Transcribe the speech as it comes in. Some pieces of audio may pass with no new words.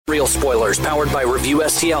Real spoilers powered by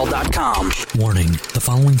ReviewSTL.com. Warning, the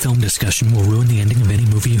following film discussion will ruin the ending of any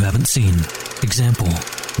movie you haven't seen. Example,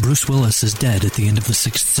 Bruce Willis is dead at the end of The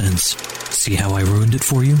Sixth Sense. See how I ruined it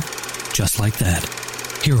for you? Just like that.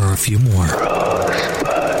 Here are a few more.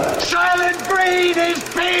 Silent breed is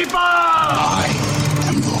people! I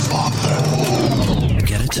am your father.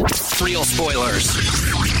 Get it? Real spoilers.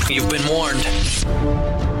 You've been warned.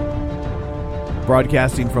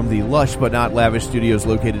 Broadcasting from the lush but not lavish studios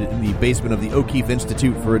located in the basement of the O'Keefe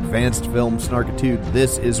Institute for Advanced Film Snarkitude,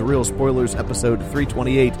 this is Real Spoilers, episode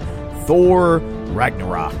 328, Thor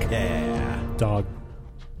Ragnarok. Yeah. Dog.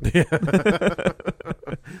 That's what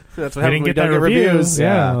We happened didn't when get that we don't reviews.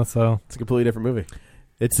 Yeah, so it's a completely different movie.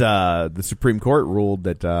 It's the Supreme Court ruled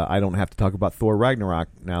that I don't have to talk about Thor Ragnarok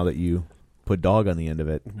now that you put dog on the end of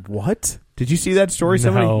it. What? Did you see that story?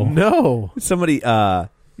 No. Somebody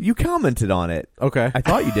you commented on it. Okay. I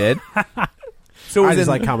thought you did. So I just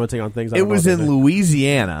like commenting on things. It was in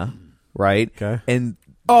Louisiana, right? Okay. And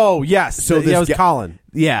oh yes, so it was Colin.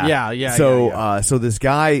 Yeah. So so this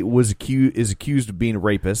guy is accused of being a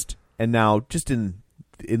rapist, and now just in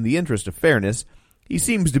the interest of fairness, he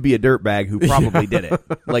seems to be a dirtbag who probably did it.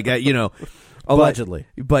 Like allegedly.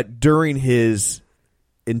 But during his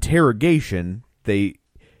interrogation,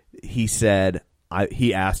 he said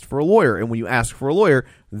he asked for a lawyer, and when you ask for a lawyer,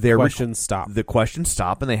 the questions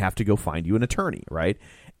stop, and they have to go find you an attorney, right?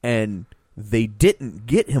 And they didn't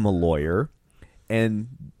get him a lawyer.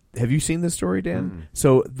 And have you seen this story, Dan?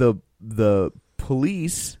 So the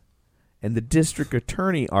police and the district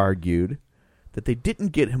attorney argued that they didn't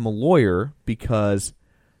get him a lawyer because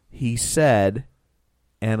he said,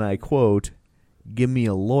 and I quote, "Give me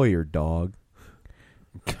a lawyer, dog."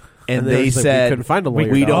 And they said, we couldn't find a lawyer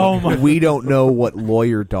we don't know what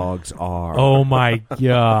lawyer dogs are. Oh my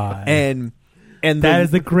god! And that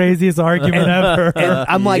is the craziest argument ever. And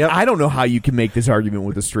I'm like, I don't know how you can make this argument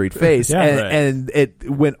with a straight face. Yeah, and it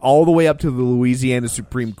went all the way up to the Louisiana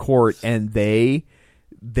Supreme Court, and they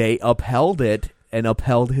upheld it and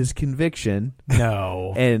upheld his conviction.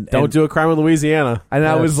 No, and don't do a crime in Louisiana. And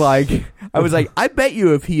I was like, I bet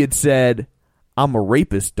you if he had said, "I'm a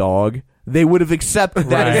rapist, dog," they would have accepted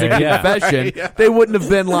that as a confession. Yeah. They wouldn't have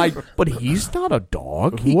been like, "But he's not a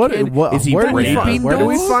dog. Is he where do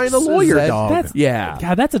we find a lawyer dog?"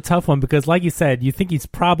 God, that's a tough one because, like you said, you think he's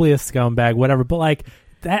probably a scumbag, whatever. But like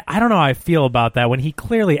that, I don't know how I feel about that when he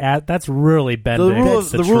clearly that's really bending.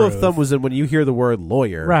 The rule of thumb was that when you hear the word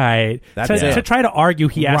lawyer, right? To try to argue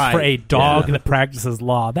he asked for a dog that practices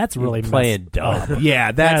law, that's really playing dumb.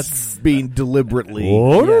 Yeah, that's being deliberately.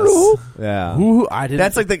 Yeah,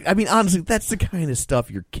 That's like honestly, that's the kind of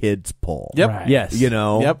stuff your kids pull. Yep. Right. Yes.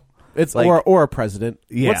 Yep. It's like, or a president.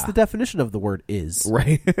 Yeah. What's the definition of the word is?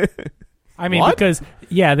 Right. I mean, because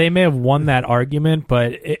they may have won that argument,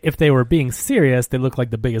 but if they were being serious, they look like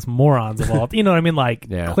the biggest morons of all. You know what I mean? Like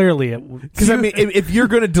clearly, because I mean, if you're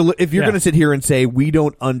gonna gonna sit here and say we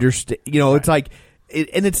don't understand, it's like,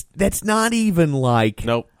 that's not even like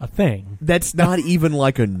a thing. That's not even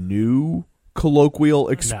like a new colloquial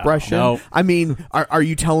expression. No. I mean, are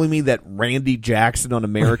you telling me that Randy Jackson on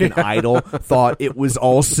American Idol thought it was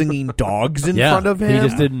all singing dogs in front of him? He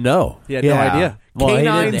just didn't know. He had no idea. Well,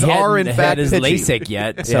 Canines are in fact his pitching. LASIK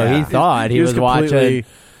yet, so he thought he was completely... watching.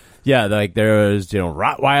 Yeah, like there was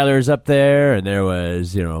Rottweilers up there, and there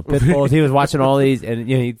was pit bulls. He was watching all these, and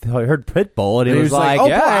he heard pit bull, and he was like, "Oh,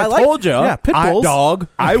 yeah, boy, I told you, yeah, pit bulls, dog."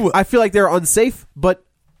 I feel like they're unsafe, but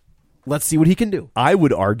let's see what he can do. I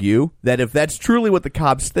would argue that if that's truly what the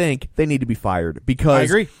cops think, they need to be fired. Because I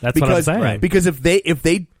agree. That's what I'm saying. Because if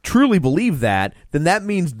they truly believe that, then that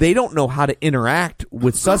means they don't know how to interact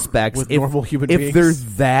with suspects with normal human beings. If they're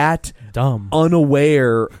that dumb,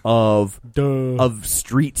 unaware of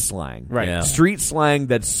street slang, right? Yeah. Street slang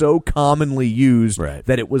that's so commonly used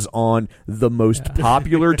that it was on the most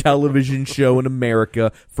popular television show in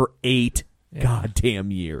America for 8 goddamn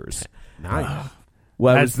years. Nice.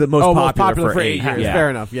 Well, it was the most popular for 8 years. Yeah. Fair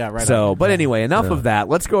enough. Yeah, right. So, but anyway, enough of that.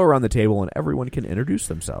 Let's go around the table and everyone can introduce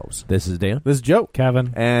themselves. This is Dan. This is Joe.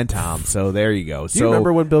 Kevin. And Tom. So there you go. Do you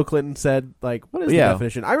remember when Bill Clinton said, like, what is the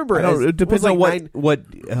definition? I remember it depends on like what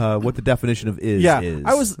the definition of is.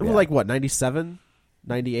 I was like, what, 97?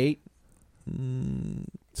 98?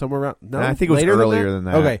 Somewhere around. No, I think it was earlier than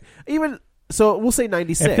that. Okay. Even so, we'll say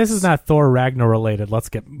 96. If this is not Thor Ragnarok related, let's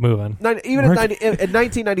get moving. Even in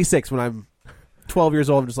 1996, when I'm 12 years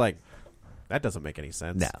old, I'm just like, that doesn't make any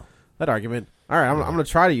sense. No. That argument. All right, I'm going to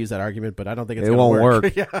try to use that argument, but I don't think it's going to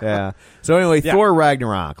work. Yeah. So anyway, Yeah. Thor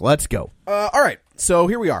Ragnarok. Let's go. All right, so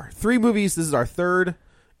here we are. 3 movies. This is our third.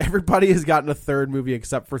 Everybody has gotten a third movie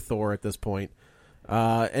except for Thor at this point.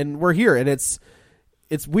 And we're here, and it's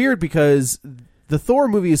it's weird because the Thor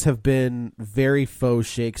movies have been very faux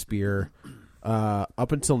Shakespeare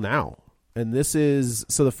up until now. And this is...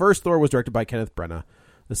 So the first Thor was directed by Kenneth Branagh.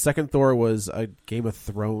 The second Thor was a Game of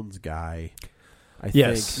Thrones guy, I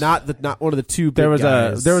think. Not one of the two big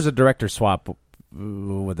guys. There was a director swap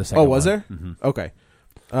with the second one. Oh, was there? Mm-hmm. Okay.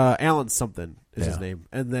 Alan something is his name.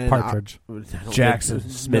 And then Partridge. Jackson.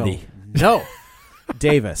 Smithy. No.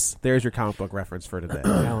 Davis. There's your comic book reference for today.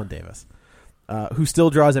 Alan Davis. Who still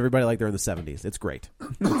draws everybody like they're in the 70s. It's great.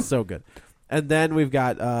 It's so good. And then we've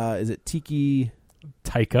got, is it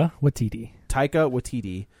Taika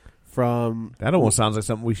Waititi from... That almost sounds like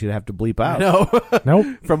something we should have to bleep out. No.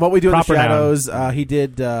 Nope. From What We Do Proper in the Shadows, he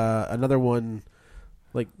did another one,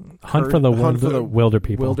 like... Hunt for the Wilder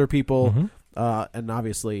People. Wilder People. Mm-hmm. And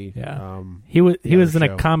obviously... he was in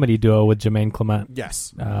show. a comedy duo with Jermaine Clement.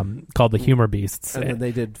 Yes. Called The Humor Beasts. And then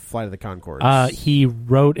they did Flight of the Conchords. He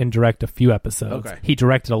wrote and directed a few episodes. Okay. He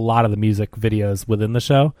directed a lot of the music videos within the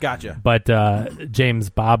show. Gotcha. But James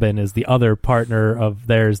Bobbin is the other partner of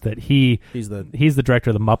theirs that he's the director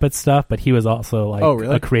of the Muppet stuff, but he was also like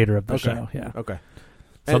a creator of the show. Yeah. Okay.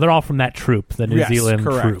 So they're all from that troupe, the New Zealand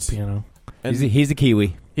correct. troupe, you know. And He's a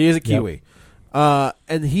Kiwi. He is a Kiwi. And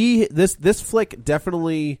this flick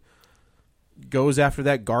definitely goes after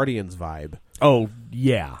that Guardians vibe. Oh,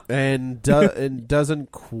 yeah. And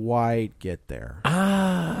doesn't quite get there.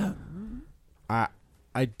 I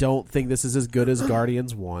don't think this is as good as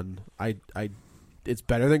Guardians 1. It's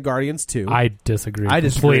better than Guardians 2. I disagree.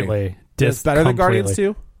 Completely. It's better than Guardians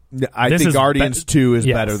 2? I think Guardians 2 is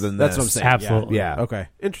better than this. That's what I'm saying. Absolutely. Yeah. Okay.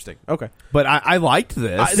 Interesting. Okay. But I liked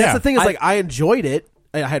this. That's the thing is, I enjoyed it.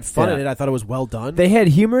 I had fun in it. I thought it was well done. They had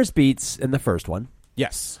humorous beats in the first one.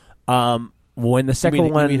 Yes. When the second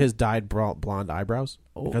one... You mean his dyed blonde eyebrows?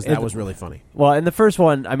 Because that was really funny. Well, in the first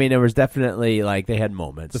one, I mean, there was definitely, like, they had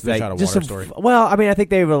moments. The fish out of water story. Well, I mean, I think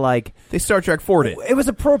they were, like... They Star Trek Ford it. It was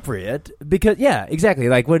appropriate because, yeah, exactly.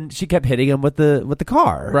 Like, when she kept hitting him with the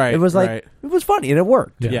car. Right. It was, like, it was funny, and it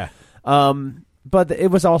worked. Yeah. But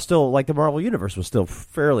it was all still, like, the Marvel Universe was still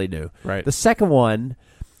fairly new. Right. The second one,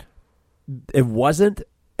 it wasn't...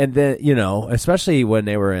 And then, you know, especially when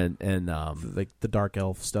they were in like the dark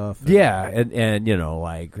elf stuff. Yeah, and you know,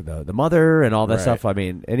 like the mother and all that stuff. I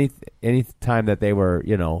mean, any time that they were,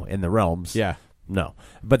 you know, in the realms. Yeah. No.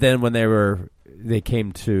 But then when they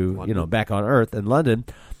came to, London. You know, back on Earth in London,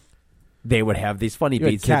 they would have these funny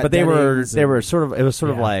beats. But they were sort of, it was sort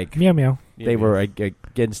of like meow meow. They were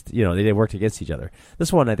against, you know, they worked against each other.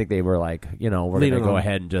 This one, I think they were like, you know, we're going to go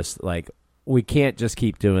ahead and just like, we can't just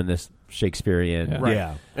keep doing this Shakespearean. Right.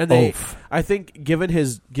 Yeah. And I think given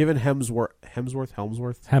Hemsworth's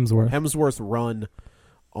run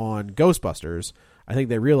on Ghostbusters, I think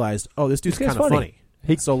they realized, oh, this dude's kind of funny.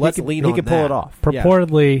 So let's lean on that. He can pull it off.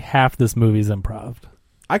 Purportedly, half this movie's improv.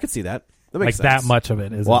 I could see that. That makes sense. That much of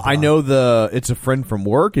it is. Well, improv. I know it's a friend from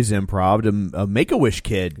work is improv. A Make-A-Wish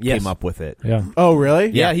kid came up with it. Yeah. Oh, really?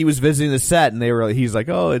 Yeah, he was visiting the set, and he's like,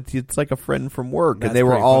 oh, it's like a friend from work, That's and they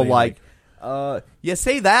were all funny, like. Yeah,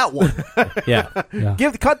 say that one. Yeah.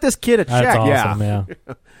 Cut this kid a check. That's awesome, yeah.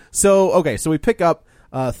 So we pick up.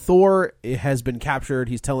 Thor has been captured.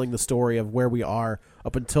 He's telling the story of where we are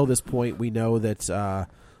up until this point. We know that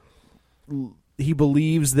he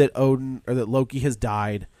believes that Odin or that Loki has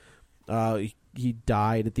died. He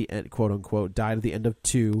died at the end, quote unquote, died at the end of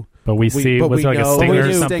 2. But was it like a stinger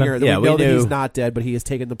or something? Yeah, we know that he's not dead, but he has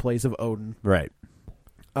taken the place of Odin. Right.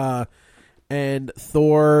 And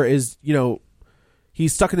Thor is, you know,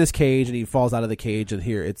 he's stuck in this cage, and he falls out of the cage. And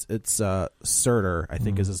here it's Surtur, I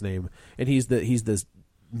think is his name, and he's this,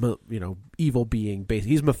 you know, evil being.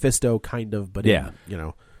 He's Mephisto, kind of, but you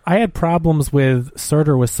know. I had problems with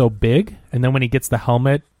Surtur was so big, and then when he gets the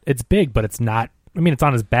helmet, it's big, but it's not. I mean, it's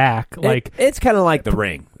on his back. It's kind of like the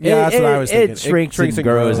ring. Yeah, that's what I was thinking. It shrinks and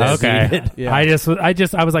grows. Okay. Yeah. I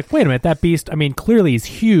was like, wait a minute, that beast. I mean, clearly he's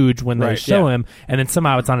huge when they show him, and then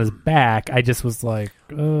somehow it's on his back. I just was like,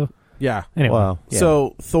 yeah. Anyway, well,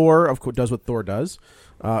 so Thor, of course, does what Thor does.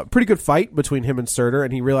 Pretty good fight between him and Surtur,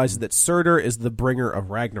 and he realizes that Surtur is the bringer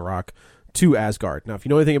of Ragnarok to Asgard. Now, if you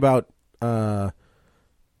know anything about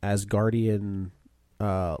Asgardian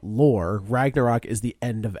lore, Ragnarok is the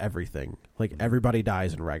end of everything. Like, everybody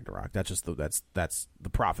dies in Ragnarok. That's just that's the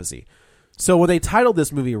prophecy. So when they titled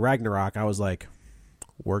this movie Ragnarok, I was like,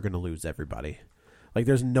 we're gonna lose everybody. Like,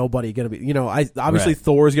 there's nobody gonna be, you know, obviously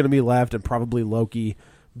Thor's gonna be left, and probably Loki,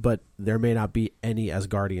 but there may not be any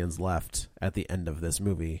Asgardians left at the end of this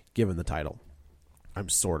movie, given the title. I'm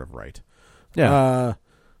sort of right. Yeah.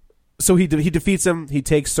 So he defeats him. He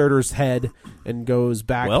takes Surtur's head and goes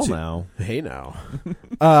back. He's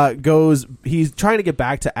trying to get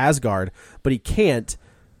back to Asgard, but he can't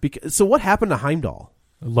So what happened to Heimdall?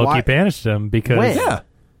 Loki banished him because when? Yeah.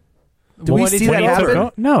 Did we see that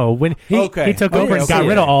happen? No, when he took over and got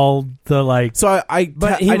rid of all the like. So I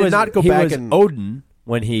did not go back and Odin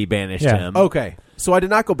when he banished him. Okay, so I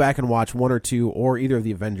did not go back and watch 1 or 2 or either of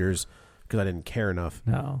the Avengers because I didn't care enough.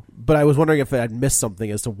 No, but I was wondering if I had missed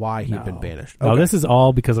something as to why he'd been banished. No, this is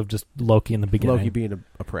all because of just Loki in the beginning. Loki being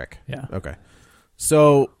a prick. Yeah. Okay.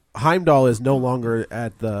 So Heimdall is no longer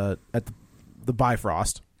at the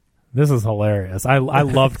Bifrost. This is hilarious. I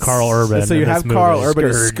loved Carl Urban. So you have Carl Urban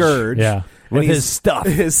as Scourge, yeah, with his stuff.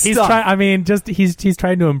 He's trying. I mean, he's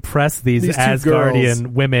trying to impress these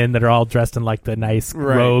Asgardian women that are all dressed in like the nice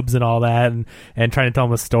robes and all that, and trying to tell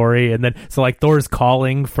them a story. And then so like Thor's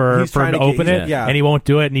calling for him to open it, and he won't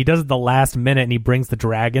do it, and he does it the last minute, and he brings the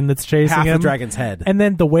dragon that's chasing him, the dragon's head, and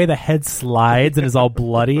then the way the head slides and is all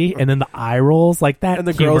bloody, and then the eye rolls like that, and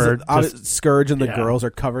the girls, Scourge and the girls are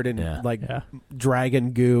covered in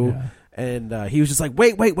dragon goo. Yeah. And he was just like,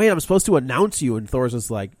 wait, I'm supposed to announce you. And Thor's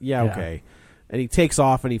just like, yeah, okay. And he takes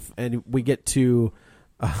off, and we get to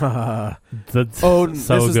Odin.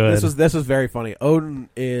 This was very funny. Odin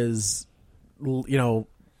is, laying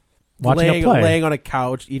on a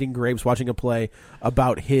couch, eating grapes, watching a play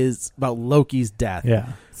about Loki's death.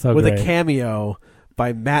 Yeah, with a cameo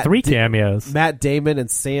by three cameos: Matt Damon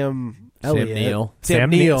and Sam Neill as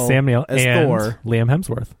and Thor. Liam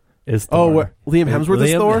Hemsworth is Thor. Liam Hemsworth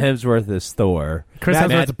is Thor? Liam Hemsworth is Thor. Chris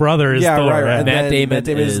Hemsworth's brother is Thor. Right. And Matt Damon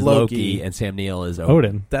is Loki, and Sam Neill is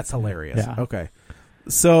Odin. That's hilarious. Yeah. Okay.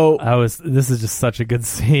 So this is just such a good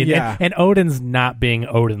scene. Yeah. And Odin's not being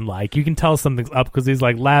Odin-like. You can tell something's up because he's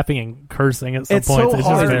like laughing and cursing at some points. So it's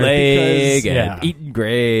hard just leg and eating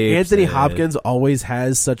grapes. Anthony Hopkins always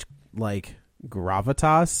has such like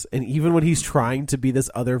gravitas, and even when he's trying to be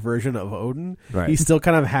this other version of Odin, he still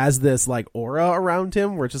kind of has this like aura around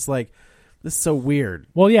him where it's just like, this is so weird.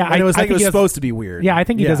 Well, yeah, I think it was supposed to be weird. Yeah, I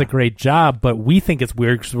think he does a great job, but we think it's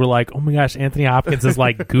weird because we're like, oh my gosh, Anthony Hopkins is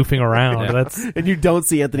like goofing around. And you don't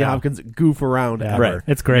see Anthony Hopkins goof around ever. Right.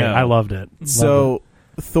 It's great. I loved it.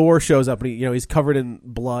 Thor shows up, and he's covered in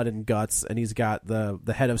blood and guts, and he's got the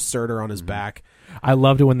head of Surtur on his back. I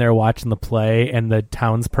loved it when they're watching the play and the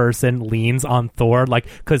townsperson leans on Thor, like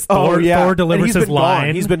because Thor delivers his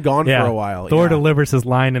line. He's been gone for a while. Thor delivers his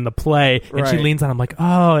line in the play, and she leans on him like,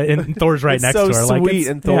 oh, and Thor's right next to her. So like, sweet,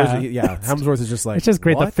 and Thor's Hemsworth is just like, it's just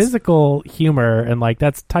great. What? The physical humor, and like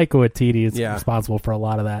that's Taika Waititi is responsible for a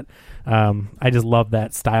lot of that. I just love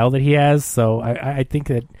that style that he has. So I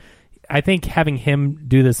think having him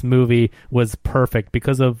do this movie was perfect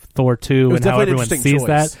because of Thor 2 and how everyone sees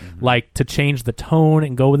that. Like, to change the tone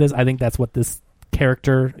and go with this, I think that's what this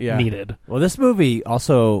character needed. Well, this movie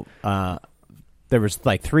also, there was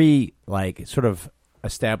like 3 like sort of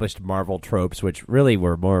established Marvel tropes, which really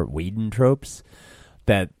were more Whedon tropes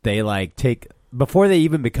that they like take before they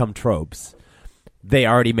even become tropes. They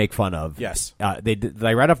already make fun of. Yes. They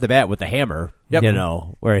right off the bat with the hammer,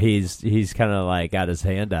 where he's kind of like got his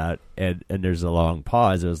hand out and there's a long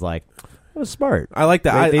pause. It was like, it was smart. I like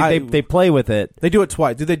that. They play with it. They do it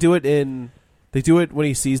twice. Did they do it they do it when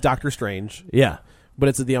he sees Doctor Strange. Yeah. But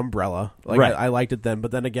it's the umbrella. Like, right. I liked it then.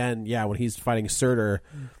 But then again, when he's fighting Surtur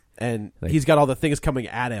and he's got all the things coming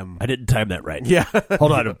at him. I didn't time that right. Yeah.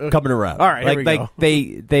 Hold on. I'm coming around. All right. Here we go.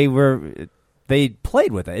 They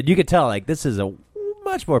played with it. And you could tell, like, this is a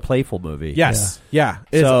much more playful movie. Yes. Yeah.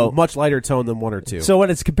 It's a much lighter tone than 1 or 2. So when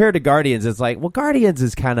it's compared to Guardians, it's like, well, Guardians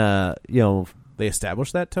is kind of, they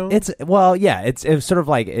established that tone? It's sort of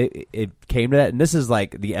like it came to that, and this is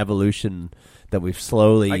like the evolution that we've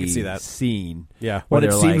slowly I can see that. seen. Yeah. But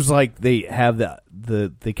it seems like they have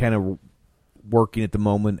they kind of working at the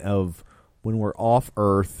moment of when we're off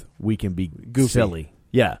Earth, we can be goofy. Silly.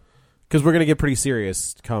 Yeah. Because we're going to get pretty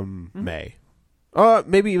serious come May.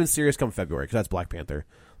 Maybe even serious come February, because that's Black Panther.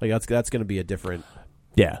 Like that's going to be a different.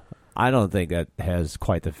 Yeah, I don't think that has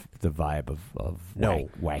quite the vibe of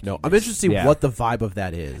wacky. No, I'm interested to see what the vibe of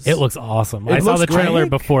that is. It looks awesome. I saw the trailer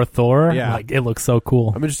before Thor. Yeah, like, it looks so cool.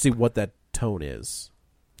 I'm interested to see what that tone is.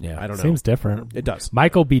 Yeah, I don't know. Seems different. It does.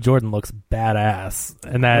 Michael B. Jordan looks badass,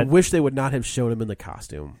 and that I wish they would not have shown him in the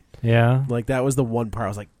costume. Yeah, like that was the one part I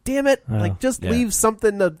was like, damn it! Like just leave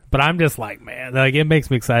something to. But I'm just like, man, like it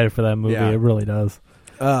makes me excited for that movie. Yeah. It really does.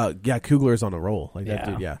 Coogler's on a roll like that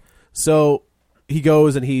dude. Yeah. So he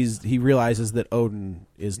goes and he realizes that Odin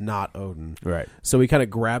is not Odin. Right. So he kind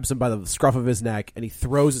of grabs him by the scruff of his neck and he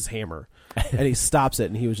throws his hammer and he stops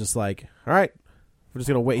it, and he was just like, all right, we're just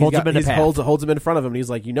gonna wait. Holds him in front of him, and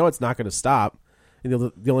he's like, it's not going to stop.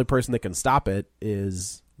 And the only person that can stop it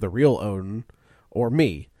is the real Odin or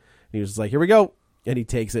me. And he was just like, here we go. And he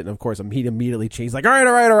takes it, and of course, he immediately changes. Like, all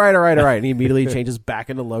right. And he immediately changes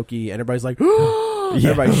back into Loki, and everybody's like,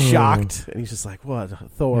 everybody's shocked, and he's just like, what?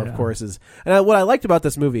 Thor, of course, is. And what I liked about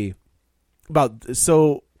this movie,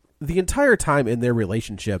 so the entire time in their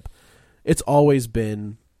relationship, it's always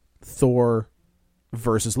been Thor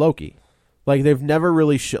versus Loki. Like, they've never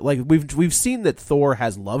really we've seen that Thor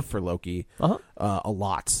has love for Loki a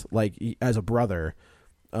lot, like as a brother.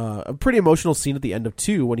 A pretty emotional scene at the end of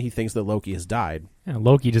 2 when he thinks that Loki has died. Yeah,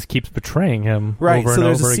 Loki just keeps betraying him. Right. Over so and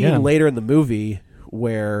there's over a scene again. later in the movie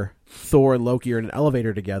where Thor and Loki are in an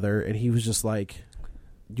elevator together, and he was just like,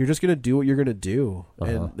 "You're just gonna do what you're gonna do,"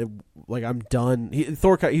 and like, I'm done.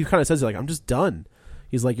 Thor, he kind of says it like, "I'm just done."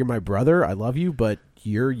 He's like, "You're my brother. I love you, but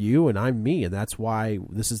you're you, and I'm me, and that's why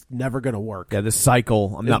this is never gonna work." Yeah, this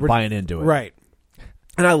cycle, I'm not buying into it. Right.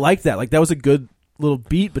 And I like that. Like, that was a good little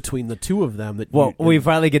beat between the two of them. We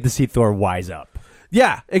finally get to see Thor wise up.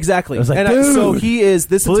 Yeah, exactly. I was like, and dude, so he is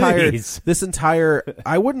this please. entire.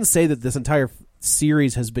 I wouldn't say that this entire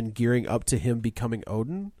series has been gearing up to him becoming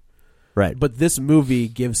Odin, right? But this movie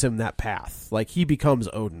gives him that path. Like, he becomes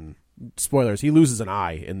Odin. Spoilers: he loses an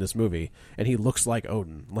eye in this movie, and he looks like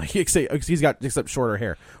Odin. Like, he's got except shorter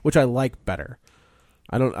hair, which I like better.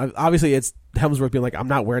 Obviously, it's Hemsworth being like, "I'm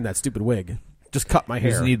not wearing that stupid wig. Just cut my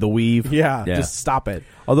hair. You just need the weave." Yeah, just stop it.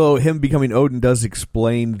 Although him becoming Odin does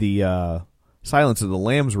explain the Silence of the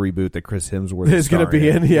Lambs reboot that Chris Hemsworth is going to be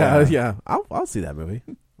in. Yeah. I'll see that movie.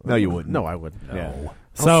 No, you wouldn't. No, I wouldn't. No.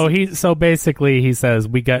 Yeah. So basically he says,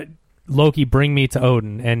 we got Loki, bring me to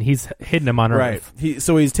Odin, and he's hidden him on Earth. Right.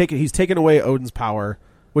 He's taken away Odin's power,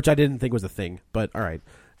 which I didn't think was a thing, but all right.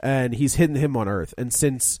 And he's hidden him on Earth. And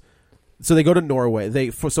so they go to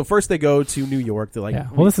Norway. So first they go to New York. They're like,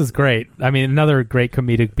 well, this is great. I mean, another great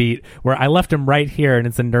comedic beat where I left him right here, and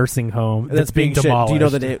it's a nursing home that's being demolished. Do you know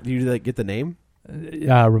the name? Do you get the name?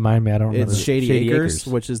 Remind me. I don't remember. It's Shady Acres,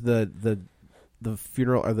 which is the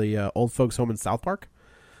funeral or the old folks home in South Park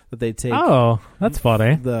that they take. Oh, that's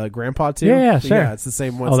funny. The grandpa too. Yeah, sure. Yeah, it's the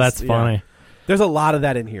same one. Oh, that's funny. Yeah. There's a lot of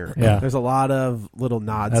that in here. Yeah, there's a lot of little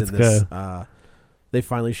nods that's in this. Good. They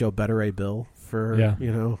finally show Better Ray Bill for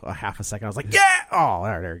a half a second. I was like, yeah. Oh,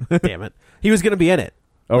 there, damn it. He was going to be in it.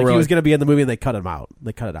 Really? He was going to be in the movie, and they cut him out.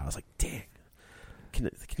 I was like, dang. Can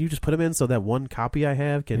you just put him in so that one copy I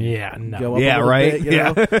have can go up a little bit, you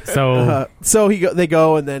know? So they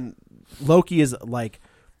go, and then Loki is like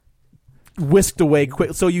whisked away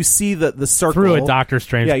quick. So you see the circle through a Doctor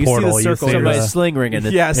Strange portal. You see the circle. Somebody's sling ring in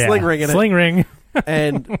it. Sling ring in it. Sling ring.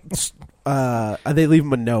 And they leave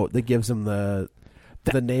him a note that gives him the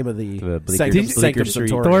name of the Sanctum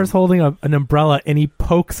Sanctorum. Thor's holding an umbrella, and he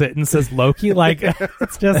pokes it and says Loki. Like,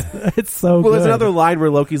 it's so good. There's another line where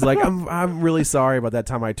Loki's like, I'm really sorry about that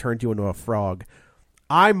time I turned you into a frog.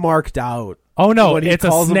 I marked out. Oh no, it's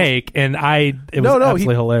a snake, and it was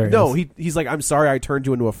absolutely hilarious. No, he's like, I'm sorry I turned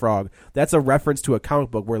you into a frog. That's a reference to a comic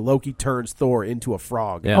book where Loki turns Thor into a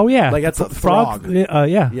frog. Yeah. Oh yeah, like that's a frog.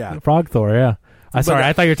 Frog Thor. Yeah. Sorry,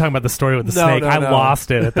 I thought you were talking about the story with the snake. I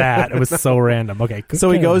lost it at that. It was so random. Okay,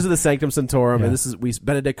 so he goes to the Sanctum Sanctorum, and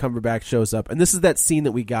Benedict Cumberbatch shows up, and this is that scene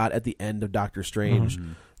that we got at the end of Doctor Strange,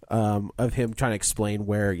 of him trying to explain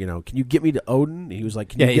where, can you get me to Odin? And he was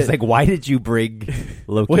like, he's like, why did you bring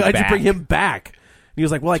Loki back? Why did you bring him back? And he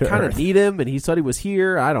was like, well, I kind of need him, and he said he was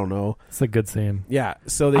here. I don't know. It's a good scene. Yeah.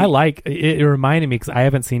 So I like it. It reminded me, because I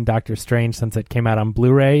haven't seen Doctor Strange since it came out on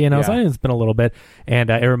Blu-ray. So it's been a little bit, and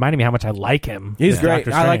it reminded me how much I like him. He's great.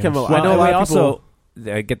 I like him a lot. Well, I know a lot of people also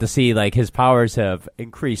get to see like his powers have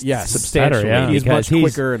increased substantially. Better, he's much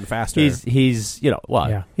quicker and faster. He's he's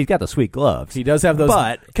got the sweet gloves. He does have those.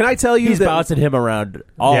 But can I tell you, he's bouncing him around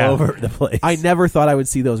all over the place. I never thought I would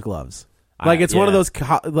see those gloves. Like, it's one of those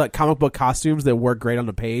comic book costumes that work great on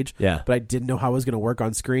the page. Yeah. But I didn't know how it was going to work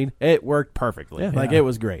on screen. It worked perfectly. It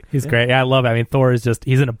was great. He's great. Yeah, I love it. I mean, Thor is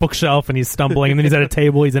he's in a bookshelf and he's stumbling, and then he's at a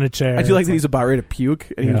table, he's in a chair. I do like that he's about ready to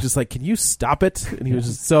puke, and he was just like, can you stop it? And he was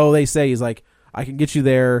just, so they say, he's like, I can get you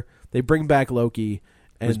there. They bring back Loki.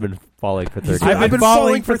 And who's been falling for 30 minutes. I've been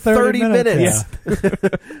falling for 30 minutes.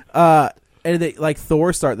 Yeah. And they, like,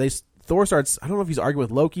 Thor starts, I don't know if he's arguing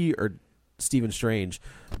with Loki or Stephen Strange,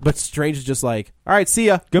 but Strange is just like, all right, see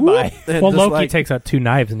ya, goodbye. Well, Loki takes out 2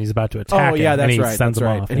 knives and he's about to attack him. That's and he right. Sends that's him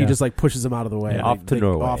right. off, and he just like pushes him out of the way. Off to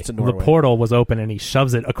Norway. The portal was open and he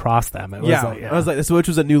shoves it across them. It was I was like, which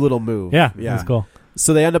was a new little move. Yeah, it was cool.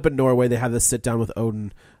 So they end up in Norway. They have this sit down with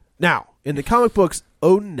Odin. Now, in the comic books,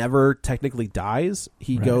 Odin never technically dies.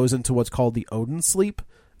 He goes into what's called the Odin sleep,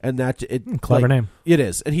 and that clever name. It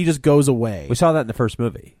is, and he just goes away. We saw that in the first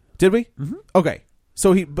movie. Did we? Mm-hmm. Okay.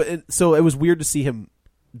 So so it was weird to see him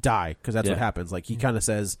die, because that's what happens. Like, he kind of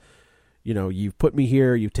says, you've put me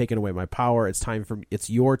here, you've taken away my power. It's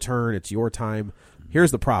your turn. It's your time.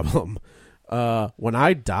 Here's the problem. When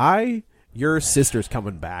I die, your sister's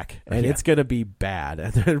coming back, and it's going to be bad.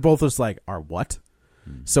 And they're both just like, what?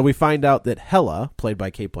 So we find out that Hela, played by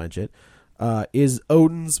Cate Blanchett, is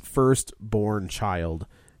Odin's firstborn child,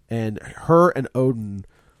 and her and Odin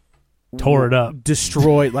tore it up,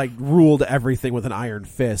 destroyed, ruled everything with an iron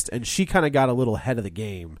fist, and she kind of got a little ahead of the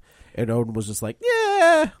game, and Odin was just like,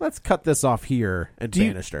 yeah, let's cut this off here, and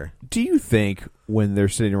banished her. Do you think when they're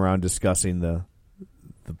sitting around discussing the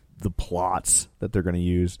plots that they're going to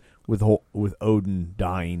use with Odin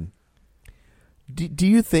dying, do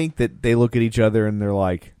you think that they look at each other and they're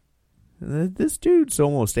like, this dude's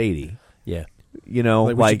almost 80? Yeah. We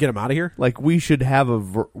should get him out of here. We should have a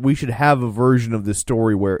version of this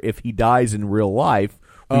story where if he dies in real life,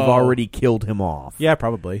 we've already killed him off. Yeah,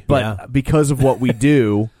 probably. But because of what we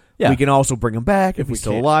do, we can also bring him back if he's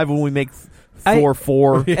still alive when we make Thor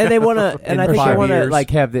 4. And they want to, and I think they want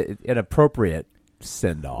to have an appropriate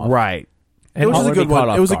send off, right? And it was a good one.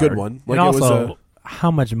 It was a good one. And also,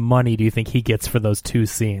 how much money do you think he gets for those 2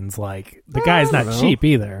 scenes? The guy's not cheap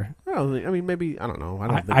either. Maybe, I don't know.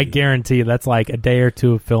 I guarantee that's a day or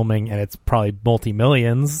 2 of filming, and it's probably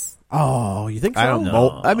multi-millions. Oh, you think so? I don't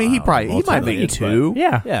know. He might make 2.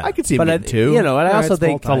 Yeah. I could see him getting 2. And I also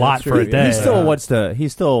think it's a lot for a day. He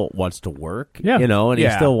still wants to work. Yeah. And he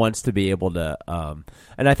still wants to be able to.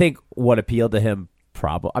 And I think what appealed to him,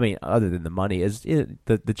 other than the money, is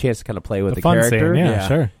the chance to kind of play with the character. Scene, yeah,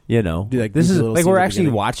 sure. This is we're actually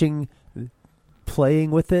watching,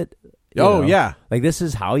 playing with it. Yeah. This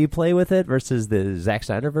is how you play with it versus the Zack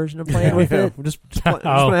Snyder version of playing with it. We're just want to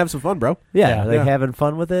have some fun, bro. Having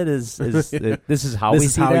fun with it is this is how this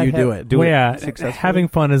is how you do it. Having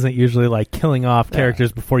fun isn't usually killing off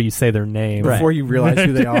characters before you say their name, before you realize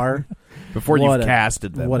who they are, before you've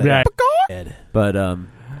casted them. But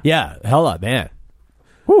Hela, man.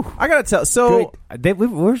 Whew. I gotta tell. So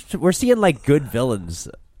we're seeing good villains,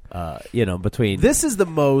 between. This is the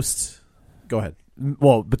most. Go ahead.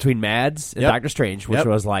 Well, between Mads and Doctor Strange, which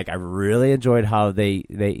was I really enjoyed how they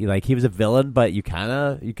he was a villain, but you could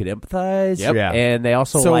empathize. Yep. Yeah. And they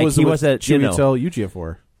also he was a Chiwetel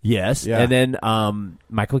Ejiofor. Yes. Yeah. And then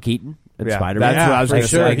Michael Keaton and Spider-Man. That's what I was going to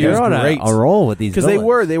say. He was on a roll with these because they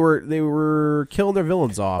were killing their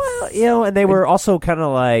villains off. Well, and they were also kind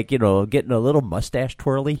of getting a little mustache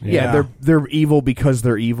twirly. Yeah, they're evil because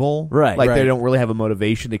they're evil. Right. They don't really have a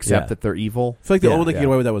motivation except that they're evil. I feel like the only thing to get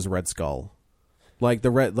away with that was Red Skull.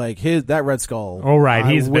 That Red Skull. Oh right,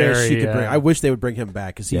 I wish they would bring him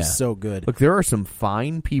back because he's so good. Look, there are some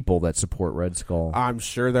fine people that support Red Skull. I'm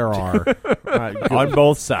sure there are on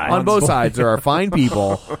both sides. On both sides, there are fine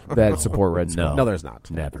people that support Red Skull. No, there's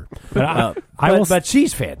not. Never. But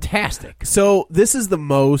she's fantastic. So this is the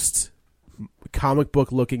most comic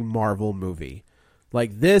book looking Marvel movie.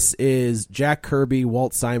 This is Jack Kirby,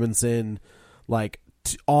 Walt Simonson,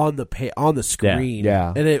 on the screen.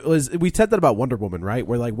 Yeah. And we said that about Wonder Woman, right?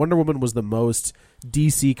 Where Wonder Woman was the most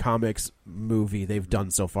DC Comics movie they've done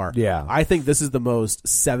so far. Yeah. I think this is the most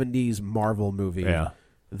 70s Marvel movie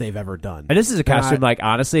they've ever done. And this is a costume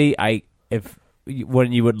honestly,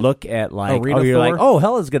 when you would look at Thor?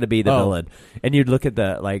 Hela's going to be the villain, and you'd look at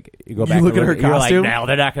you go back and look at her costume. No,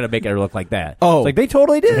 they're not going to make her look like that. Oh, they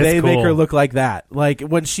totally did. They make her look like that.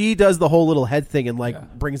 When she does the whole little head thing and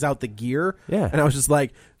brings out the gear. Yeah, and I was just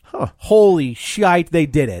like, holy shite, they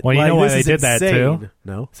did it. Well, you know why they did insane. That too?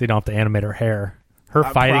 No, so you don't have to animate her hair. Her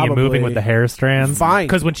fighting and moving with the hair strands. Fine,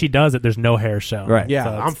 because when she does it, there's no hair show. Right. Yeah, so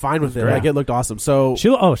I'm fine with it. It looked awesome. So she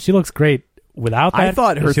looks great. Without that, I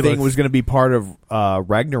thought her thing was going to be part of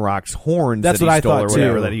Ragnarok's horns. That's that what he I stole thought or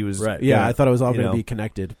whatever, too. That he was. Right. Yeah, I thought it was all going to be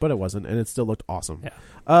connected, but it wasn't, and it still looked awesome.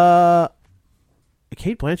 Yeah.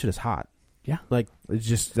 Cate Blanchett is hot. Yeah, it's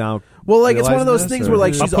just now. Well, it's one of those things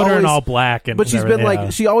where she's put her in all black, but she's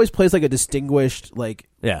been she always plays a distinguished,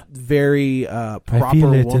 very proper I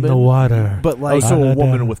feel it woman in the water. But so a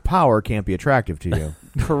woman with power can't be attractive to you.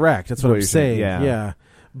 Correct. That's what I'm saying. Yeah.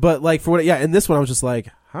 But for in this one, I was just like,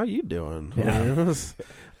 how you doing?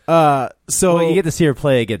 Yeah. So you get to see her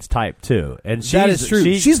play against type too, and that is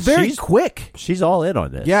true. She's very quick. She's all in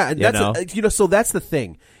on this. Yeah, and that's so that's the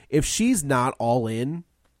thing. If she's not all in,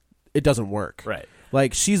 it doesn't work. Right.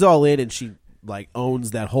 She's all in, and she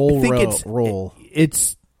owns that whole role.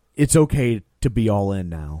 It's okay to be all in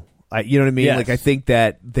now. You know what I mean? Yes. I think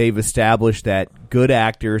that they've established that good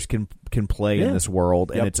actors can play in this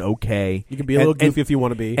world, and it's okay. You can be a little goofy if you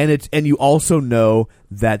want to be, and you also know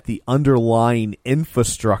that the underlying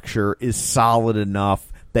infrastructure is solid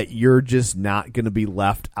enough that you're just not going to be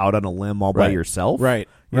left out on a limb all by yourself. Right.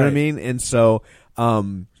 You know what I mean? And so,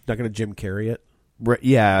 now not going to Jim Carrey it.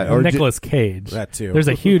 Yeah, or Nicolas Cage. That too. There's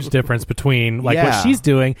a huge difference between what she's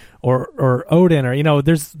doing or Odin, or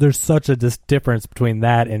there's such a difference between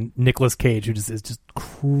that and Nicolas Cage, who is just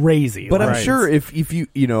crazy. But I'm sure if you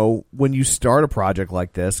when you start a project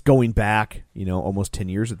like this, going back almost 10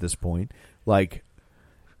 years at this point, like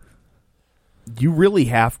you really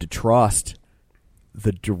have to trust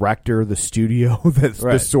the director, the studio,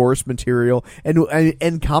 the source material,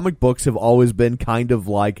 and comic books have always been kind of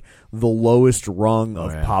like the lowest rung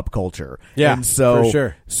of pop culture. Yeah, and so for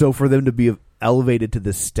sure. So for them to be elevated to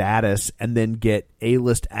this status and then get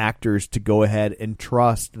A-list actors to go ahead and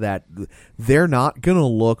trust that they're not going to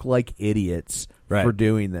look like idiots for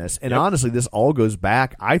doing this. And honestly, this all goes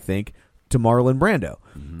back, I think, to Marlon Brando,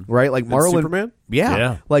 right? Like Marlon, Superman?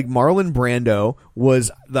 Yeah. Like Marlon Brando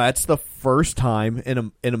that's the first time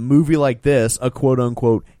in a movie like this, a quote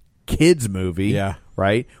unquote kids movie,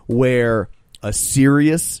 right, where a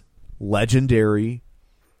serious, legendary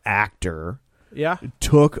actor,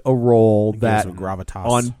 took a role that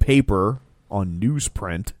on paper, on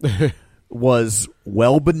newsprint, was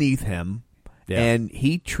well beneath him, and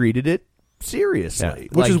he treated it seriously,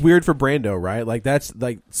 which is weird for Brando, right? Like that's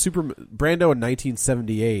like Brando in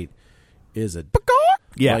 1978 is a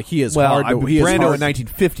like he is hard to Brando in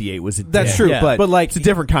 1958 was a dick. That's true, but like it's a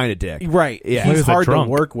different kind of dick, right? Yeah, he's hard to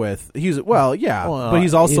work with. He's but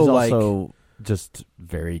he's also just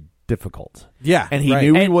very difficult. Yeah, and he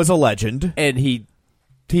knew he was a legend, and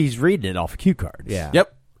he's reading it off cue cards. Yeah,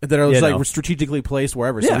 yep. That it was like strategically placed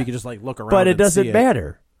wherever, so he could just like look around. But it doesn't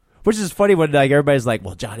matter. Which is funny when like everybody's like,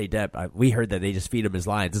 "Well, Johnny Depp, we heard that they just feed him his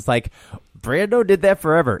lines." It's like Brando did that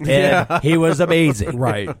forever, and he was amazing,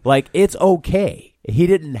 right? Like it's okay. He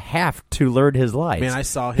didn't have to learn his lines. Man, I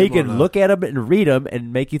saw him. He can look at him and read them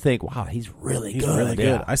and make you think, "Wow, he's really good." Really good.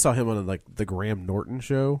 Yeah. I saw him on like the Graham Norton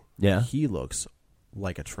show. Yeah, he looks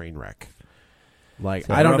like a train wreck. Like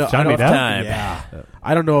so I don't know. I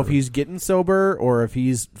don't know if Yeah. he's getting sober or if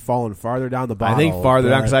he's falling farther down the bottle. I think farther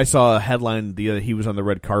down because I saw a headline the other. He was on the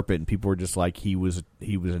red carpet and people were just like he was a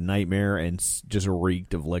nightmare and just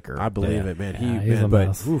reeked of liquor. I believe it, man.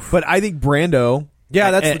 But I think Brando.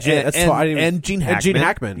 Yeah, that's legit. That's and Gene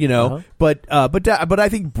Hackman. But I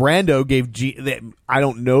think Brando gave Gene. I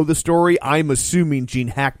don't know the story. I'm assuming Gene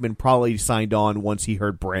Hackman probably signed on once he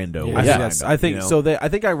heard Brando. Yes, I think so. I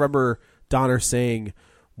think I remember Donner saying,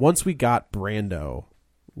 once we got Brando,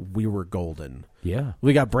 we were golden. Yeah.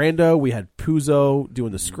 We got Brando, we had Puzo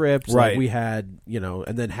doing the script, right? Like we had,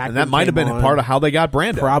 and then Hackman. And that might have been part of how they got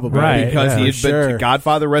Brando. Probably. Right, because he had been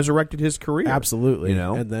Godfather resurrected his career. Absolutely.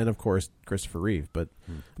 And then of course Christopher Reeve, but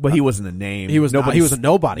he wasn't a name. He was nobody. He was a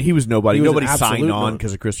nobody. He was nobody. He was Nobody signed on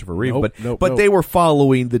because of Christopher Reeve. But they were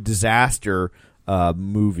following the disaster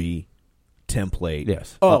movie template.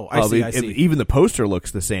 Yes. I see. Even the poster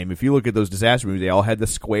looks the same. If you look at those disaster movies, they all had the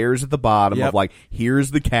squares at the bottom of like,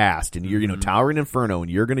 here's the cast, and you're Towering Inferno,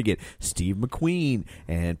 and you're going to get Steve McQueen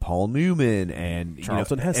and Paul Newman and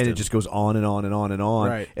Charlton Heston, and it just goes on and on and on and on.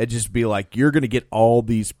 Right. It just be like you're going to get all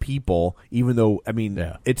these people, even though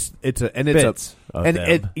it's a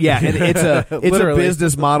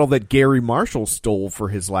business model that Gary Marshall stole for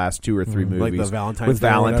his last 2 or 3 movies, like the with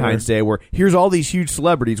Valentine's Day, where here's all these huge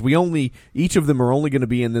celebrities. Each of them are only going to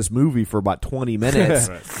be in this movie for about 20 minutes,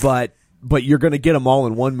 but you're going to get them all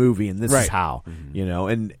in one movie, and this is how,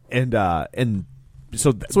 and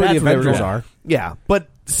so that's where the Avengers are. Yeah, but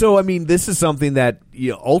so this is something that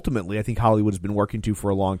ultimately I think Hollywood has been working to for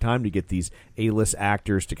a long time to get these A-list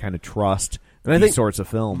actors to kind of trust these sorts of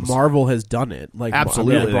films. Marvel has done it, like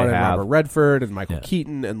absolutely. They brought in Robert Redford and Michael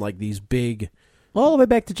Keaton and like these big, all the way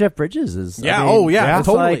back to Jeff Bridges is totally,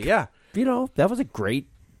 that was a great.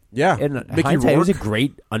 Yeah, and Mickey was a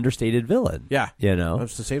great understated villain. Yeah,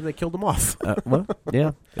 it's the same. They killed him off. But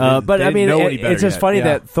it's just funny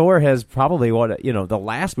that Thor has probably the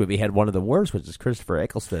last movie had one of the worst, which is Christopher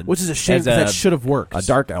Eccleston, which is a shame because that should have worked. A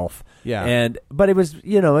dark elf, but it was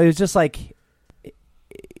it was just like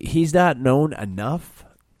he's not known enough.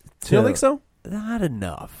 You don't think so? Not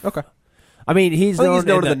enough. Okay. He's known in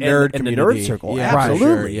the nerd community. The nerd circle, yeah,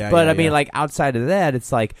 absolutely. Sure. But like outside of that,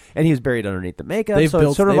 it's like, and he was buried underneath the makeup. It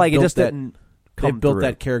just didn't. They built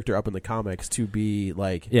that character up in the comics to be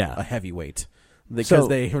like a heavyweight because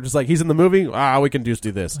they were just like, he's in the movie. We can just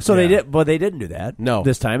do this. So they did, but they didn't do that. No,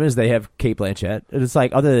 this time is they have Cate Blanchett. And it's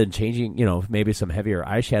like other than changing, maybe some heavier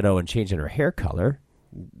eyeshadow and changing her hair color.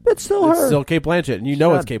 It's still her. It's still Cate Blanchett, and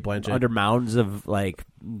it's Cate Blanchett under mounds of like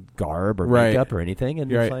garb or makeup or anything,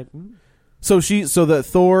 and it's like. So the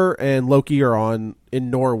Thor and Loki are in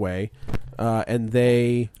Norway, and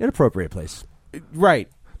they an appropriate place, right?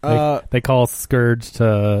 They call Scourge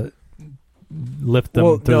to lift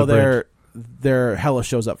them through the bridge? Their Hela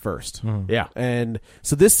shows up first. Yeah. And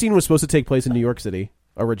so this scene was supposed to take place in New York City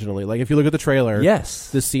originally. Like if you look at the trailer,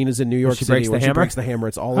 yes, this scene is in New York City. She breaks the hammer.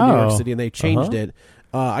 It's all in New York City, and they changed it.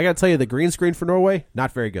 I got to tell you, the green screen for Norway,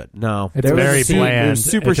 not very good. No, it's very bland. It was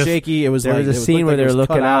super shaky. It was there was a scene where they were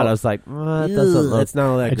looking out. I was like, it doesn't look. It's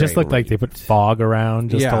not that. It just looked like they put fog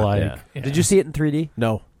around just to like. Yeah. Yeah. Did you see it in 3D?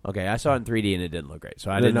 No. Okay, I saw it in 3D and it didn't look great. So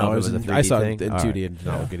I didn't know it was a 3D I saw thing. it in 2D and it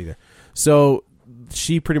didn't look good either. So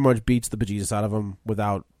she pretty much beats the bejesus out of him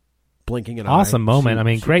without blinking an eye. Awesome moment. I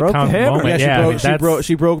mean, great moment. Yeah,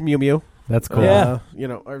 she broke Mew Mew. That's cool. Yeah.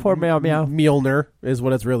 Poor Meow Meow. Mjolnir is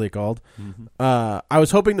what it's really called. I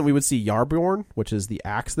was hoping that we would see Yarborn, which is the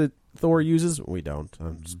axe that Thor uses. We don't.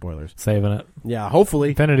 Spoilers. Saving it. Yeah, hopefully.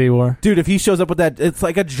 Infinity War. Dude, if he shows up with that, it's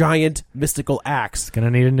like a giant mystical axe. It's going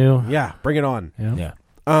to need a new. Yeah, bring it on. Yeah.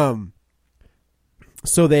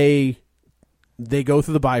 So they go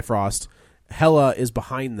through the Bifrost. Hela is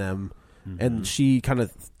behind them, and she kind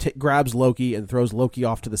of grabs Loki and throws Loki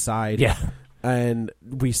off to the side. Yeah. And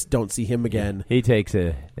we don't see him again. He takes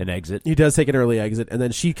an exit. He does take an early exit, and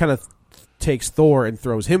then she kind of takes Thor and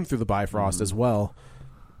throws him through the Bifrost as well.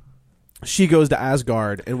 She goes to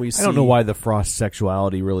Asgard, and we see... I don't know why the Frost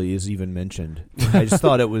sexuality really is even mentioned. I just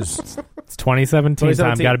thought it was... It's 2017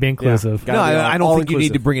 time. Got to be inclusive. Yeah. No, I don't think you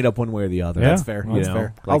need to bring it up one way or the other. Yeah. That's fair. That's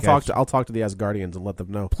fair. Like I'll talk to the Asgardians and let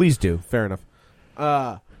them know. Please do. Fair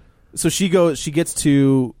enough. So she gets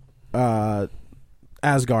to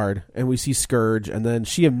Asgard, and we see Scourge, and then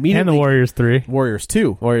she immediately... And the Warriors 3. Warriors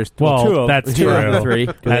 2. Warriors 2. Well, that's two true. out of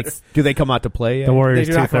the 3. Do they come out to play? The Warriors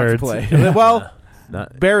They do not come out to 2/3. play. Well,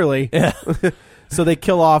 barely. Yeah. So they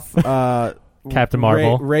kill off Captain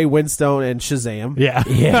Marvel. Ray Winstone, and Shazam. Yeah.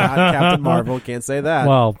 Not Captain Marvel. Can't say that.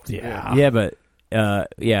 Well, yeah. Yeah, but... I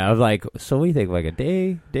was like, so what do you think? Like a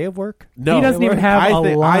day of work? No, he doesn't even have a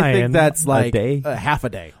line. I think that's like a day? Half a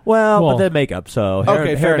day. Well, but then makeup. So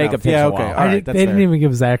hair fair makeup enough. takes Yeah, a okay. while. All right, They didn't even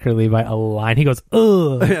give Zachary Levi a line. He goes,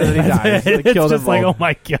 ugh. And then he dies. They It's kill just them like, all. oh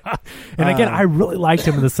my God. And again, I really liked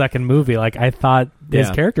him in the second movie. Like, I thought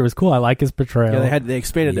his character was cool. I like his portrayal. Yeah, they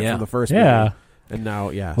expanded it from the first movie. Yeah. And now,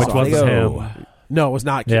 Which wasn't him. No, it was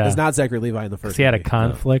not. Yeah. It was not Zachary Levi in the first. He had a movie.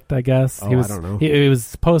 conflict, I guess. Oh, He was, I don't know. He was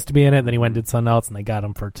supposed to be in it, and then he went and did something else, and they got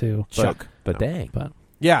him for 2. But dang. But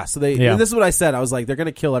yeah, so they. Yeah. And this is what I said. I was like, they're going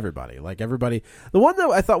to kill everybody. Like everybody. The one that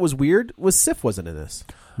I thought was weird was Sif wasn't in this.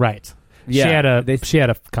 right. Yeah, she had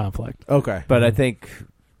a conflict. Okay, But I think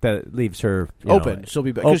that leaves her open. She'll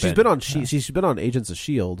be back because she's open. been on. She's been on Agents of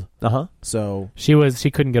Shield. So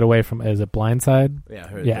She couldn't get away from. Is it Blindside?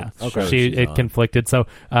 Yeah. It conflicted. So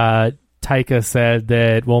Taika said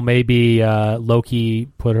that maybe Loki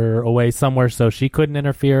put her away somewhere so she couldn't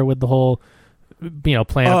interfere with the whole plan of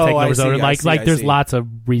taking over Zodin. Like there's lots of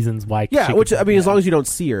reasons why. Which I mean, as long as you don't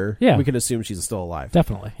see her, Yeah. we can assume she's still alive.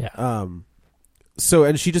 Definitely, yeah. So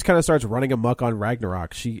and she just kind of starts running amok on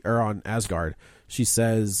Ragnarok. On Asgard. She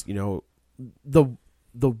says, the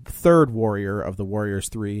third warrior of the Warriors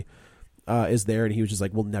 3 is there, and he was just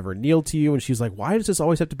like, "We'll never kneel to you." And she's like, "Why does this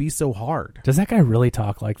always have to be so hard?" Does that guy really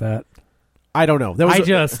talk like that? I don't know.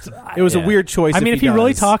 It was a weird choice. I mean, if he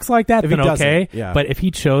really talks like that, then okay. Yeah. But if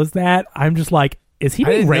he chose that, I'm just like, is he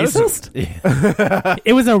being didn't racist?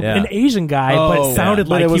 It was an Asian guy, but it sounded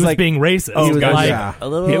like he was being racist. Oh, a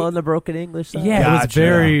little on the broken English side. Yeah, it was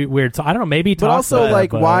very weird. So I don't know. Maybe he But talks also,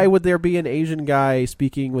 like, why would there be an Asian guy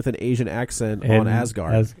speaking with an Asian accent on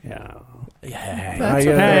Asgard? That's a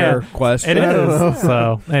fair question. It is.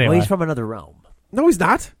 So anyway, Well, he's from another realm. No, he's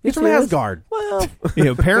not. He's from Asgard. Well,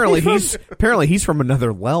 apparently he's from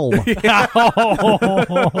another realm. All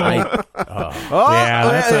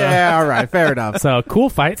right, fair enough. So cool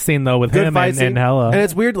fight scene though with him and Hela. And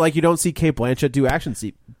it's weird, like you don't see Cate Blanchett do action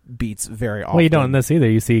beats very often. Well, you don't in this either.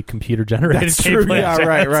 You see computer generated. That's Cate true. Blanchett.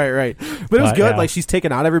 Yeah, right. But it was good. Yeah. Like she's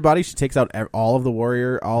taken out everybody. She takes out all of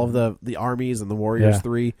the armies and the Warriors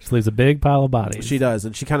 3. She leaves a big pile of bodies. She does,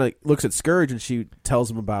 and she kind of looks at Scourge and she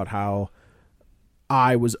tells him about how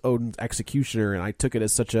I was Odin's executioner, and I took it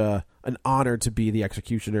as such an honor to be the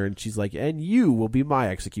executioner. And she's like, and you will be my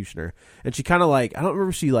executioner. And she kind of I don't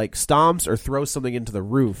remember if she stomps or throws something into the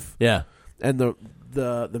roof. Yeah. And the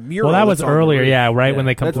mural. Well, that was earlier, roof, when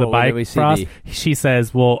they come to the Bifrost. She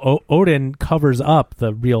says, well, Odin covers up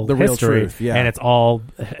the real history, truth, yeah. and it's all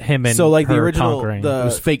him and so her the original, conquering. It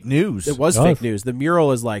was fake news. It was fake news. The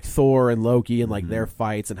mural is Thor and Loki and their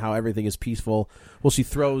fights and how everything is peaceful. Well, she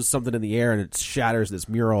throws something in the air and it shatters this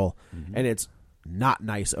mural, and it's not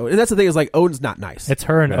nice. And that's the thing is Odin's not nice. It's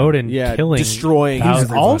her and Odin killing, destroying. He's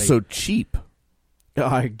everybody. also cheap.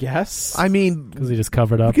 I guess. I mean, because he just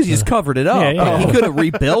covered up. Because he just covered it up. Yeah. He could have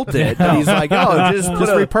rebuilt it. But he's like, just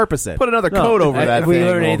repurpose it. Put another coat over that. If we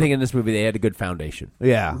learned anything in this movie, they had a good foundation.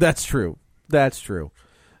 Yeah, that's true.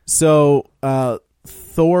 So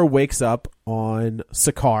Thor wakes up on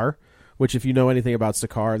Sakaar, which, if you know anything about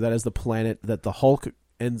Sakaar, that is the planet that the Hulk.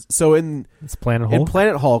 And so it's Planet Hulk. In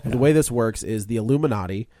Planet Hulk, the way this works is the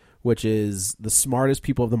Illuminati, which is the smartest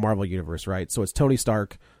people of the Marvel universe, right? So it's Tony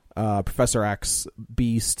Stark, Professor X,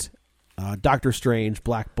 Beast, Doctor Strange,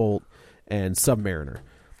 Black Bolt, and Submariner.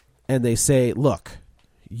 And they say, look,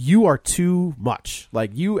 you are too much.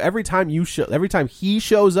 Like, every time he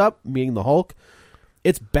shows up, meaning the Hulk,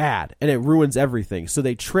 it's bad and it ruins everything. So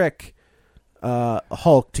they trick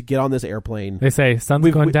Hulk to get on this airplane. They say, sun's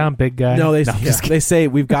going down, big guy. No, they say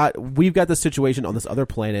we've got this situation on this other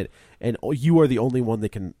planet, and you are the only one that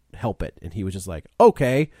can help it. And he was just like,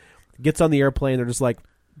 okay. Gets on the airplane. They're just like,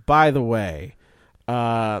 by the way,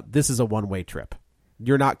 this is a one-way trip.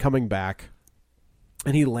 You're not coming back.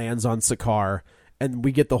 And he lands on Sakaar, and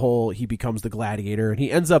we get the whole, he becomes the gladiator, and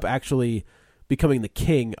he ends up actually becoming the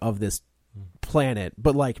king of this planet.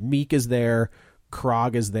 But like, Meek is there,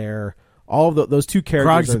 Krog is there. All of those two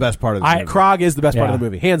characters. Krog's the best part of the movie. Krog is the best part of the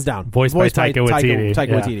movie, hands down. Voiced by Taika Waititi.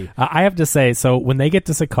 Taika Waititi. I have to say, so when they get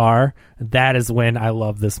to Sakaar, that is when I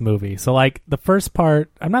love this movie. So like the first part,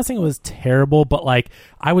 I'm not saying it was terrible, but like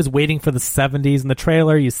I was waiting for the 70s in the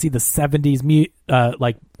trailer. You see the 70s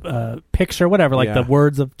picture, whatever, like the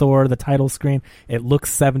words of Thor, the title screen. It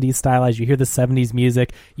looks 70s stylized. You hear the 70s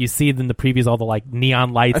music. You see in the previews all the like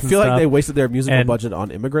neon lights. I feel like they wasted their musical budget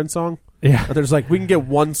on Immigrant Song. Yeah, but they're just like, we can get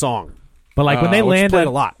one song. But like when they land a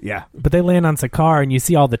lot, But they land on Sakaar and you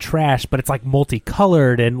see all the trash, but it's like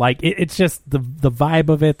multicolored and like it's just the vibe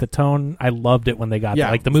of it, the tone. I loved it when they got there.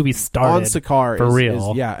 Like the movie started on Sakaar for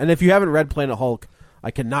real. And if you haven't read Planet Hulk,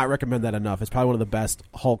 I cannot recommend that enough. It's probably one of the best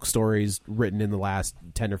Hulk stories written in the last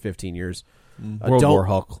 10 or 15 years. World War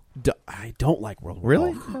Hulk. I don't like World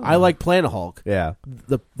War Hulk. I like Planet Hulk. Yeah,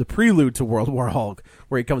 the prelude to World War Hulk,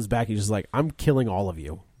 where he comes back, he's just like, I'm killing all of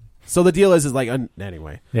you. So the deal is like,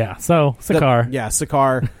 anyway. Yeah, so Sakaar.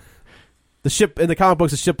 Sakaar. The ship, in the comic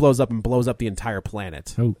books, the ship blows up and blows up the entire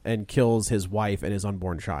planet and kills his wife and his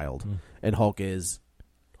unborn child. And Hulk is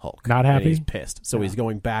Hulk. Not happy? And he's pissed. So he's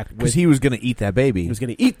going back. Because he was going to eat that baby. He was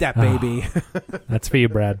going to eat that baby. That's for you,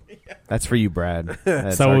 Brad. That's for you, Brad.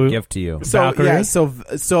 That's our gift to you.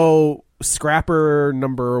 So Scrapper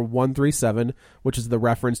number 137, which is the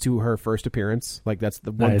reference to her first appearance. Like, that's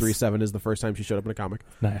the 137 is the first time she showed up in a comic.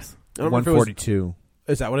 Nice. 142.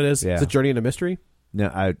 Is that what it is? Yeah. Is it Journey into Mystery? No,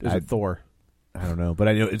 is it Thor? I don't know, but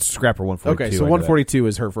I know it's Scrapper 142. Okay, so 142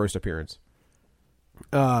 is her first appearance.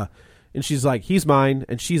 And she's like, he's mine,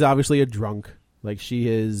 and she's obviously a drunk. Like, she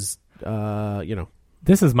is,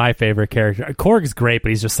 This is my favorite character. Korg's great, but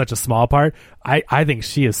he's just such a small part. I think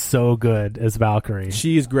she is so good as Valkyrie.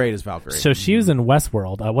 She is great as Valkyrie. So she was in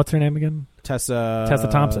Westworld. What's her name again? Tessa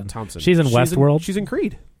Thompson. She's in Westworld. She's in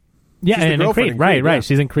Creed. Yeah, and in Creed. Right.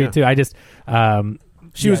 She's in Creed too. I just...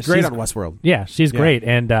 she was great on Westworld. Yeah, she's great,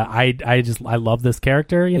 and I love this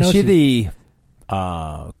character. You know, is she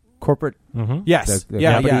the corporate? Mm-hmm. Yes,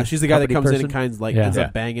 the she's the guy that comes person? in and kind of like ends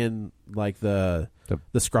up banging like the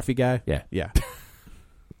scruffy guy. Yeah.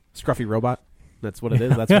 Scruffy robot. That's what it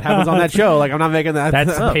is. That's what happens on that show. Like, I'm not making that.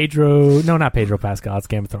 That's Pedro. No, not Pedro Pascal. It's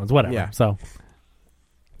Game of Thrones. Whatever. Yeah.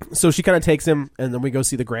 So she kind of takes him, and then we go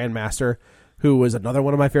see the Grandmaster, who was another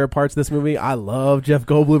one of my favorite parts of this movie. I love Jeff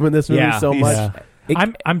Goldblum in this movie so much. Yeah.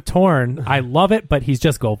 I'm torn. I love it, but he's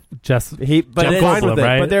just Jeff Goldblum,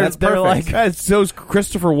 right? But they're like, so's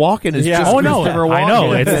Christopher Walken is just Christopher Walken. I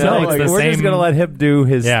know. It's the we're same. just gonna let him do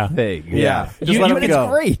his thing. Yeah. Just let him go.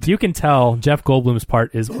 Great. You can tell Jeff Goldblum's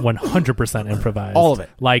part is 100% improvised. All of it.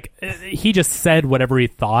 Like, he just said whatever he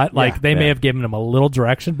thought. Like, they may have given him a little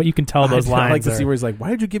direction, but you can tell those lines. I like to see where he's like,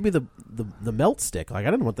 why did you give me the melt stick? Like,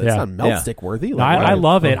 I didn't want that. It's not melt stick worthy. Like, I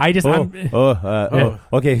love it. I just...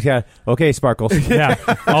 Okay, Sparkles. Yeah.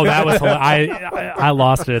 Oh, that was I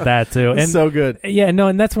lost it at that too. And so good. Yeah, no,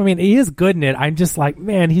 and that's what I mean. He is good in it. I'm just like,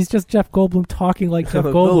 man, he's just Jeff Goldblum talking like Jeff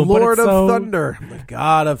Goldblum. The Lord of Thunder. The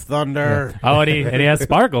God of Thunder. Yeah. Oh, and he has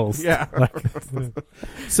sparkles. Yeah.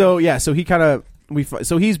 So he kind of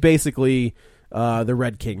so he's basically the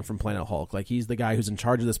Red King from Planet Hulk. Like, he's the guy who's in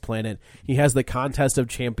charge of this planet. He has the Contest of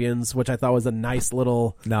Champions, which I thought was a nice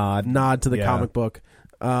little nod to the comic book,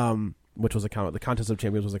 which was a comic. The Contest of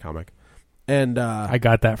Champions was a comic. And I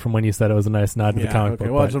got that from when you said it was a nice nod to the comic book.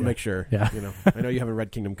 Well, I just want to make sure. Yeah. I know you haven't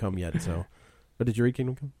read Kingdom Come yet, so. But did you read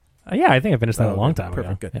Kingdom Come? Yeah, I think I finished that a long time ago.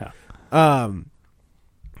 Perfect, good. Yeah.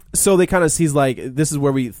 So they kind of, he's like, this is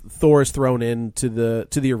where Thor is thrown into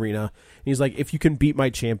the arena, he's like, if you can beat my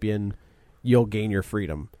champion, you'll gain your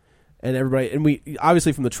freedom. And everybody, and we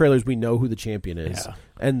obviously from the trailers we know who the champion is. Yeah.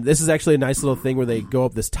 And this is actually a nice little thing where they go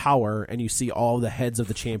up this tower and you see all the heads of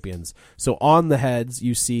the champions. So on the heads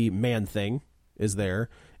you see Man-Thing is there,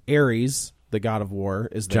 Ares, the god of war,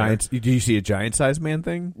 is there. Giants. Did you see a giant-sized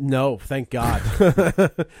Man-Thing? No, thank God.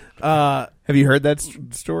 Have you heard that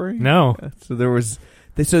story? No. So there was.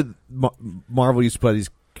 They said Marvel used to put these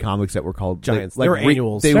comics that were called Giants. Like, they were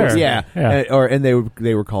annuals. They Sure. were, yeah. Yeah. And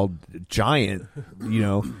they were called Giant.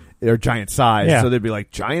 They're giant size, Yeah. so they'd be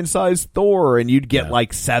like giant size Thor, and you'd get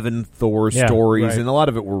like 7 Thor stories, right. and a lot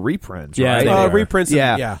of it were reprints. Yeah, right? they were. Reprints.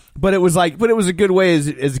 Yeah. But it was a good way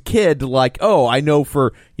as a kid to like, oh, I know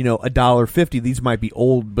for $1.50 these might be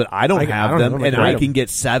old, but I don't have them, and I can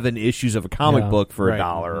get 7 issues of a comic book for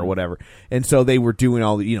 $1 or whatever. And so they were doing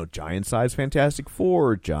all the giant size Fantastic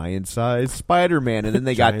Four, giant size Spider-Man, and then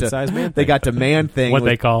they got to Man-Thing. What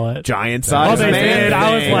they call it? Giant size they Man. did.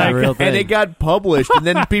 I was like, and it got published, and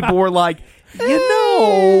then people were like,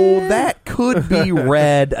 that could be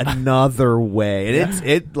read another way.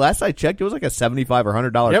 And last I checked, it was like a $75 or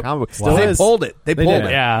 $100 comic book. Still They is. pulled it. They pulled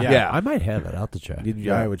it. Yeah. I might have it. I'll have to check.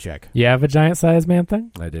 I would check. You have a giant-sized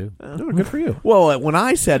Man-Thing? I do. Good for you. Well, when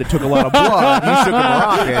I said it took a lot of blood, you shook a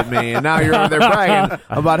rock at me, and now you're over there bragging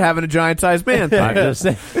about having a giant-sized man thing. I'm just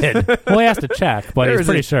saying. Well, he has to check, but he's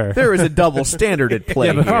pretty sure. There is a double standard at play.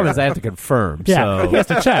 Yeah, but the problem here. is I have to confirm. Yeah, So. he has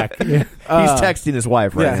to check. He's texting his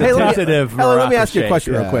wife right now. Hey, Tentative let me ask you a shake.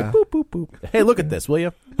 question real quick. Boop, boop, boop. Hey, look at this, will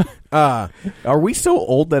you? Are we so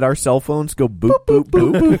old that our cell phones go boop, boop,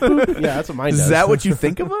 boop, boop, boop? Yeah, that's what mine does. Is that what you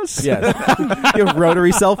think of us? Yes. You have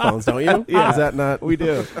rotary cell phones, don't you? Yeah. Is that not? We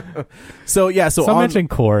do. So So mention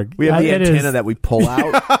Korg. We have the It antenna is- that we pull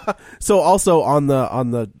out. So also on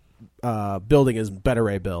the building is Beta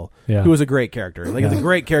Ray Bill, Yeah. who is a great character. Like it's a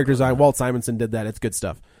great character design. Walt Simonson did that. It's good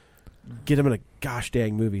stuff. Get him in a gosh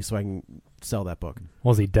dang movie so I can sell that book.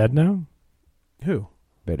 Was he dead now? Who?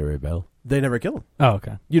 Beta Ray Bill. They never kill him. Oh,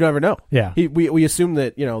 okay. You never know. Yeah. We assume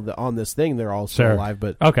that on this thing they're all still Sure. alive,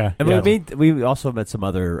 but Okay. And yeah. we also met some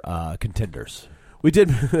other contenders. we did.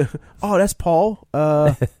 Oh, that's Paul.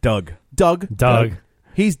 Doug. Doug.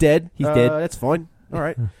 He's dead. He's dead. That's fine. All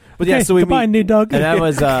right. But yeah, Hey, so we goodbye, meet. new Doug. And that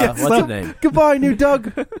was what's his name? Goodbye, new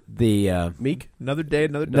Doug. The Meek. Another day,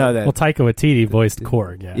 another day. no, that Well, Taika Waititi voiced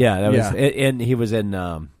Korg. Yeah. yeah, that Yeah. was, and he was in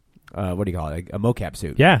what do you call it? A mocap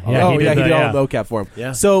suit. Yeah. Yeah. Oh, he he did did the- all the mocap for him.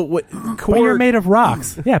 Yeah. So what? But you're made of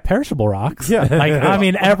rocks. Yeah, perishable rocks. Yeah. Like, I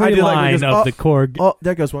mean, I every do like when line he goes, of the Korg. Oh,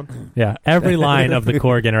 there goes one. Yeah, every line of the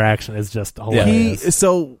Korg interaction is just hilarious.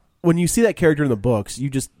 So when you see that character in the books,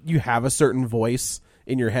 you have a certain voice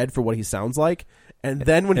in your head for what he sounds like. And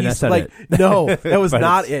then when And he's that's not like, it. no, that was But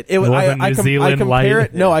not it. It was Northern New Zealand compare light.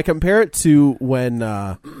 it. No, I compare it to when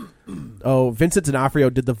Vincent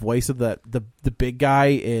D'Onofrio did the voice of the big guy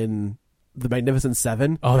in The Magnificent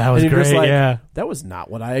Seven. Oh, that was And you're just great, like, yeah. that was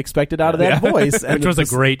not what I expected out of that voice, and Which was a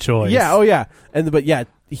great choice. Yeah, oh yeah, but yeah,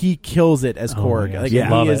 he kills it as Oh Korg. my gosh, Like yeah.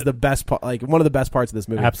 he Love is it. the best part, like one of the best parts of this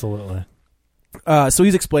movie. Absolutely. So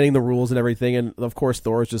he's explaining the rules and everything, and of course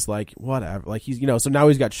Thor is just like whatever. Like he's so now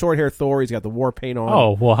he's got short hair Thor. He's got the war paint on.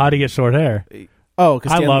 Oh, well, how'd he get short hair? Oh,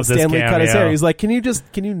 because I love this Stanley cut his cameo. hair. He's like, can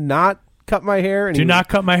you not cut my hair? And Do not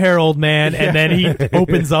cut my hair, old man. And then he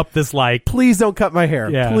opens up this like. please don't cut my hair.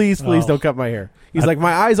 Yeah. Please Oh. don't cut my hair. He's like,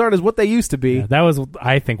 my eyes aren't as what they used to be. Yeah, that was,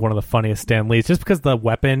 I think, one of the funniest Stan Lees, just because the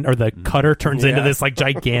weapon or the cutter turns into this like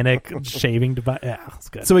gigantic shaving device. Yeah, it's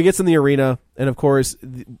good. So he gets in the arena, and of course,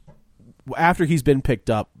 after he's been picked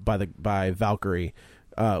up by Valkyrie,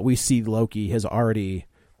 we see Loki has already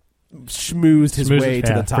schmoozed his way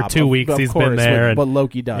to the top. For 2 weeks, he's been there. What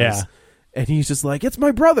Loki does. Yeah. And he's just like, it's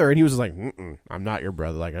my brother. And he was just like, I'm not your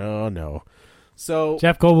brother. Like, oh, no. So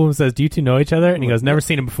Jeff Goldblum says, "Do you two know each other?" And he goes, "Never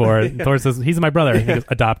seen him before." And Thor says, "He's my brother." And he goes,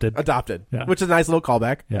 "Adopted." Yeah. Which is a nice little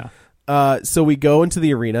callback. Yeah. So we go into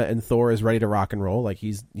the arena, and Thor is ready to rock and roll. Like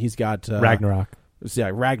he's got Ragnarok. Yeah,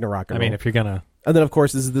 Ragnarok. I mean, if you're gonna. And then, of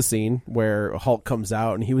course, this is the scene where Hulk comes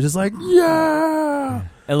out, and he was just like, yeah.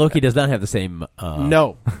 And Loki does not have the same.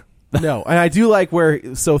 No. And I do like where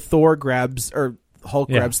Thor grabs Hulk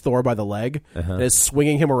grabs Thor by the leg and is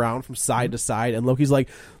swinging him around from side to side, and Loki's like,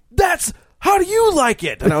 how do you like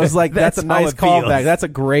it? And I was like, that's a nice callback. That's a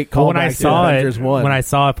great callback. When I saw it, Avengers 1. when I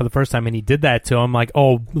saw it for the first time, and he did that to him, like,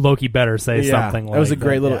 oh, Loki better say something. Like that was a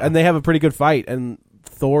great little, yeah. and they have a pretty good fight. And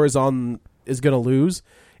Thor is going to lose,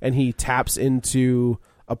 and he taps into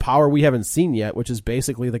a power we haven't seen yet, which is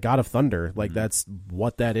basically the God of Thunder. Like that's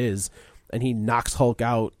what that is, and he knocks Hulk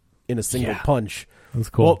out in a single punch. It was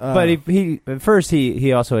cool. Well, but he at first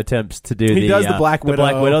he also attempts to do he does the Black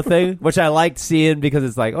Widow thing, which I liked seeing because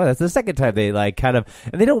it's like, oh, that's the second time they like kind of,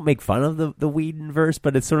 and they don't make fun of the Whedon-verse,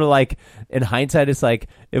 but it's sort of like in hindsight, it's like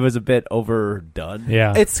it was a bit overdone.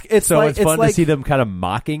 Yeah, it's fun to see them kind of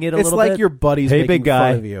mocking it a little bit. It's like your buddies hey, making big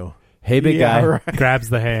guy. fun of you. Hey, big guy. Right. grabs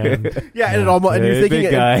the hand. Yeah, and it almost and you're Hey, thinking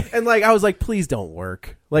big guy. and like I was like, please don't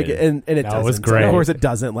work. Like and it doesn't. it was great. Of course it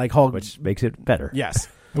doesn't. Like Hulk, which makes it better. yes.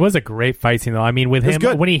 It was a great fight scene, though. I mean, with him,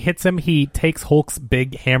 good. when he hits him, he takes Hulk's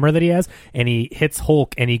big hammer that he has, and he hits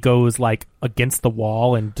Hulk, and he goes, like, against the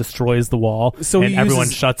wall and destroys the wall, So and everyone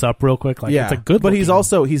shuts up real quick. Like, it's a good but he's looking-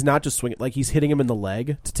 also, he's not just swinging, like, he's hitting him in the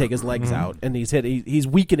leg to take his legs out, and he's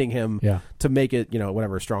weakening him to make it,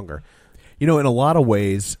 whatever, stronger. In a lot of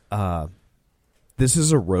ways, this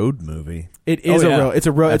is a road movie. It is it's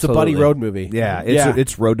a buddy road movie. Yeah,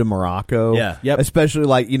 it's Road to Morocco. Yeah. Yep. Especially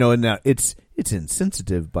like, and it's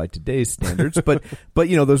insensitive by today's standards, but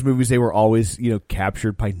those movies, they were always,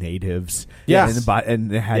 captured by natives. Yes.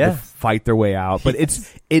 And they had to fight their way out. But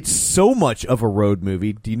it's so much of a road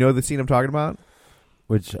movie. Do you know the scene I'm talking about?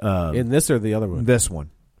 Which In this or the other one? This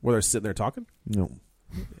one. Where they're sitting there talking? No.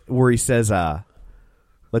 Where he says,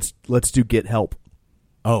 let's do Get Help.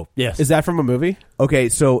 oh yes, Is that from a movie? Okay,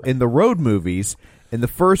 so in the road movies, in the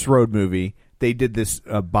first road movie, they did this.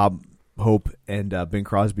 Bob Hope and Bing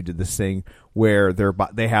Crosby did this thing where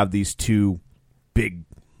they have these two big,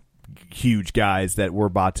 huge guys that were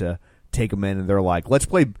about to take them in, and they're like, "Let's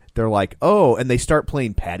play." They're like, "Oh," and they start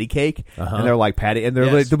playing patty cake, and they're like patty, and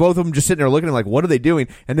they're like, the both of them just sitting there looking like, "What are they doing?"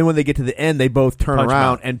 And then when they get to the end, they both turn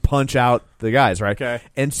around and punch out the guys, right? Okay.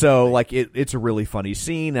 And so like it's a really funny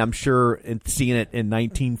scene. I'm sure seeing it in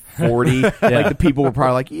 1940, like the people were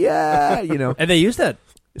probably like, "Yeah," and they used that.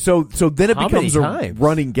 So then it How becomes many a times?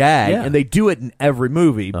 running gag, Yeah. and they do it in every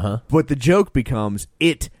movie. But the joke becomes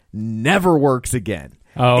it never works again.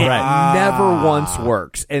 Oh, it right. never once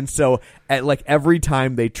works. And so at like every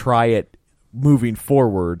time they try it moving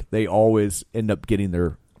forward, they always end up getting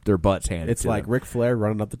their butts handed. It's to like them. Ric Flair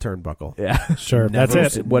running up the turnbuckle. Yeah, Sure, that's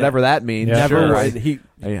it. Whatever that means. Yeah. Sure. Never.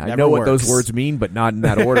 I know what those words mean, but not in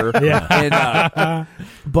that order.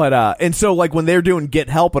 And so like when they're doing Get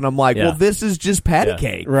Help, and I'm like, well, this is just patty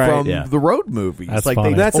cake from the road movies. That's like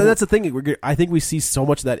funny. That's the thing. I think we see so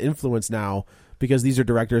much of that influence now because these are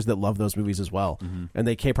directors that love those movies as well, and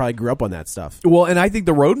they probably grew up on that stuff. Well, and I think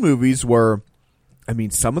the road movies were, I mean,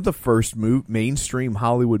 some of the first mainstream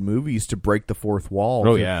Hollywood movies to break the fourth wall.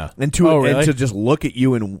 Oh, yeah. And to just look at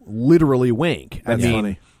you and literally wink. That's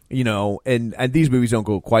funny. And these movies don't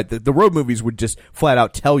go quite. The road movies would just flat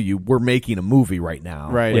out tell you we're making a movie right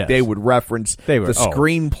now. Right. Like Yes. they would reference They were- the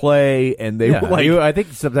screenplay, and they Yeah, were like, I think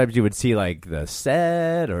sometimes you would see like the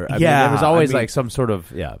set, or I mean, Yeah, there was always I mean- like some sort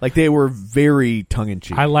of like they were very tongue in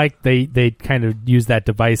cheek. I like they kind of use that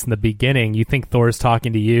device in the beginning. You think Thor's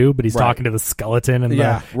talking to you, but he's talking to the skeleton, and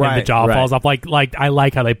Yeah, the jaw falls off. Like I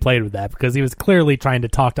like how they played with that because he was clearly trying to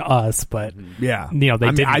talk to us, but Yeah, they I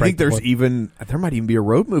mean, didn't I break think the there might even be a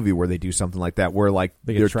road movie where they do something like that, where like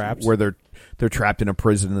They get they're trapped? where they're trapped in a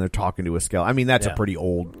prison and they're talking to a skeleton. I mean, that's a pretty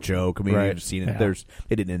old joke. I mean, you've seen it. Yeah.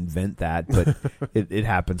 They didn't invent that, but it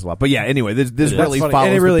happens a lot. But yeah, anyway, this That's really funny. follows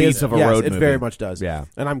And it really the beats is, of a yes, road it movie. very much does. Yeah,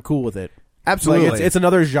 and I'm cool with it. absolutely. Like, it's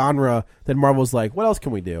another genre that Marvel's like, what else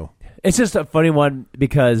can we do? It's just a funny one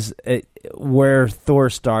because where Thor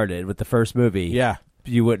started with the first movie, Yeah.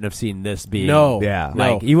 you wouldn't have seen this being. Yeah.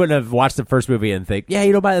 Like, you wouldn't have watched the first movie and think,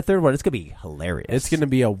 by the third one, it's going to be hilarious. It's going to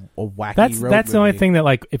be a wacky road That's the only movie. thing that,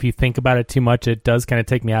 like, if you think about it too much, it does kind of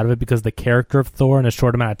take me out of it because the character of Thor in a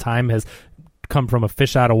short amount of time has come from a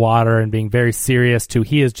fish out of water and being very serious to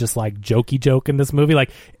he is just like jokey joke in this movie. Like,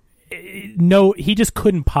 no, he just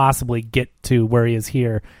couldn't possibly get to where he is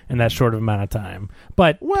here in that short of amount of time.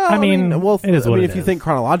 But Well, I mean, it is what it if you is. think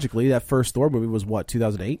chronologically, that first Thor movie was what,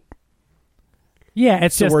 2008? Yeah,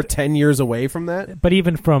 it's So just we're 10 years away from that? But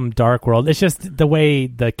even from Dark World, it's just the way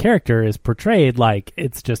the character is portrayed. Like,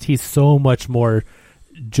 it's just he's so much more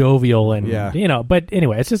jovial and But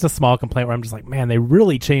anyway, it's just a small complaint where I'm just like, man, they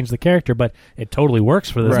really changed the character, but it totally works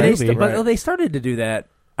for this movie. But they started to do that,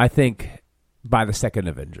 I think, by the second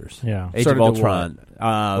Avengers. Yeah. Age Started of to Ultron.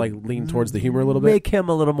 Like lean towards the humor a little bit? Make him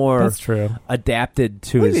a little more That's true. adapted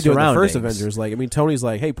to I think his they do in the surroundings. first Avengers. Like, I mean, Tony's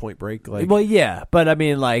like, hey, Point Break. Like, Well, yeah, but I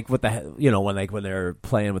mean, like with the when they're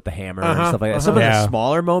playing with the hammer and stuff like that. Some of Yeah. the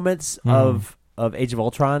smaller moments of Age of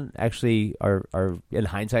Ultron actually are in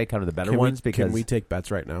hindsight kind of the better ones because can we take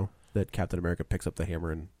bets right now that Captain America picks up the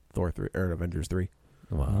hammer in Thor 3 or in Avengers 3?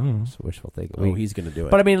 Wow, it's wishful thinking. He's going to do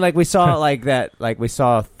it. But I mean, like we saw we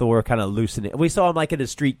saw Thor kind of loosening. We saw him like in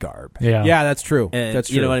his street garb. Yeah, that's true. And, that's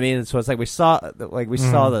true. You know what I mean? So it's like we saw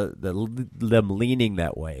them leaning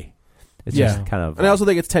that way. It's just kind of. And I also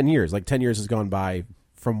think it's 10 years. Like 10 years has gone by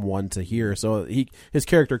from one to here, so his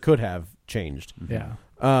character could have changed.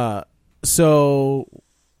 Yeah. So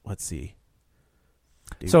let's see.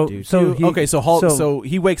 So Hulk. So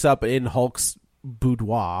he wakes up in Hulk's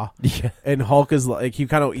boudoir. Yeah. And Hulk is like he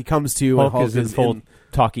comes to. Hulk, and Hulk is in full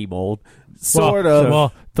talkie mold. Sort of.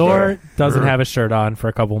 Well, Thor doesn't have a shirt on for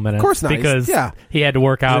a couple minutes. Of course not. Because he had to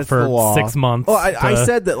work out for 6 months. Well, I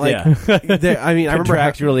said that like. I mean, I remember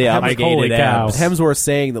contractually obligated abs. Hemsworth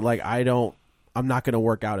saying that like I'm not going to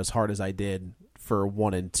work out as hard as I did for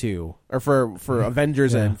 1 and 2, or for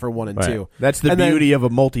Avengers and for 1 and 2. That's the beauty of a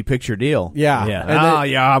multi-picture deal. Yeah.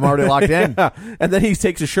 I'm already locked in. And then he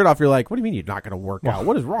takes his shirt off. You're like, what do you mean you're not going to work out?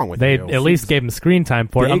 What is wrong with you? They at least gave him screen time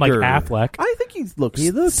for it. Unlike Affleck. I think he looks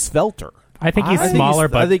svelter. I think he's smaller,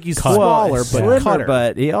 but I think he's smaller, but slimmer.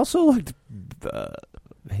 But he also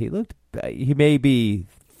looked. He may be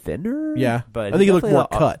thinner. Yeah, but I think he looked more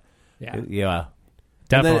cut. Yeah, And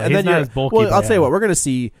definitely. then he's not as bulky. Well, I'll tell you what, we're going to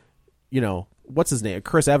see. What's his name?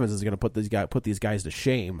 Chris Evans is going to put these guys to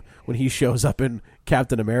shame when he shows up in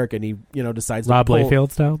Captain America and he decides Rob to pull,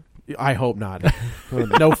 Liefeld style. I hope not.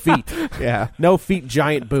 No feet. Yeah. No feet,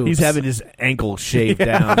 giant boobs. He's having his ankle shaved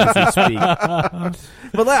down as we speak.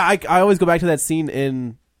 But I always go back to that scene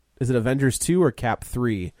in, is it Avengers 2 or Cap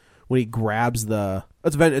 3? When he grabs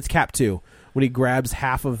it's Cap 2. When he grabs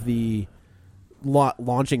half of the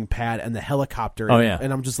launching pad and the helicopter.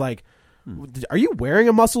 And I'm just like, are you wearing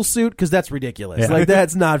a muscle suit? Because that's ridiculous. Yeah. Like,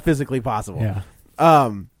 that's not physically possible. Yeah.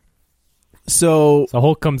 So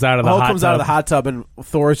Hulk comes out of the hot tub, and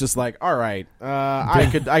Thor's just like, all right, I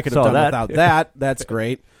could have done without that. That's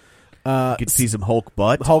great. You could see some Hulk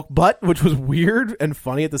butt, which was weird and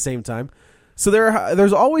funny at the same time. So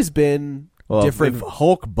there's always been different. If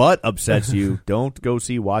Hulk butt upsets you, don't go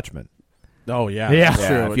see Watchmen. Oh yeah, yeah. That's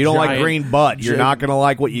true. If you don't like green butt, you're not going to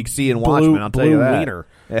like what you see in Watchmen. I'll tell you that. Wiener.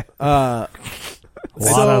 Of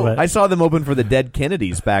it. I saw them open for the Dead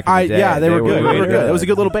Kennedys back in the day. Yeah, they were good. It was a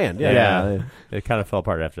good little band. Yeah. It kind of fell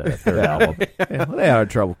apart after that third album. They had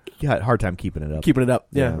trouble. Had a hard time keeping it up.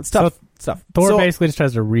 Yeah. It's tough. Stuff. Thor basically just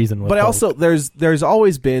has a reason with But Hulk. also, there's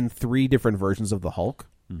always been 3 different versions of the Hulk,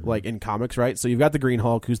 like in comics, right? So you've got the Green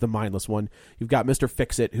Hulk, who's the mindless one. You've got Mr.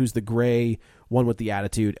 Fix-It, who's the gray one with the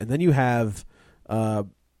attitude. And then you have,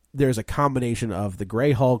 there's a combination of the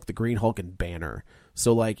Gray Hulk, the Green Hulk, and Banner.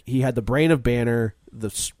 So, like, he had the brain of Banner,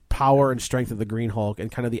 the power and strength of the Green Hulk, and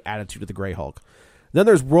kind of the attitude of the Gray Hulk. Then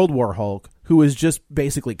there's World War Hulk, who is just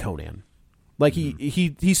basically Conan. Like,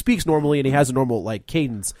 he speaks normally, and he has a normal, like,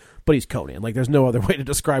 cadence, but he's Conan. Like, there's no other way to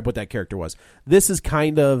describe what that character was. This is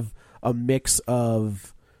kind of a mix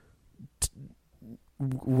of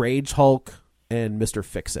Rage Hulk and Mr.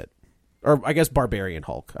 Fix-It. Or, I guess, Barbarian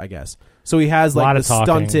Hulk, I guess. So he has, like, the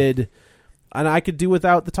stunted... And I could do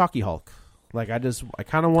without the talkie Hulk. Like, I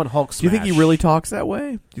kind of want Hulk smash. Do you think he really talks that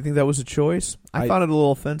way? Do you think that was a choice? I found it a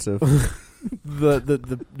little offensive.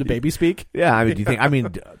 the baby speak? Yeah, I mean, do you think? I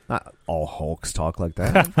mean, not all Hulks talk like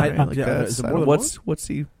that. What's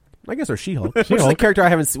he? I guess, or She-Hulk. Which is the character I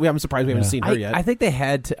haven't seen. I'm surprised we haven't seen her yet. I think they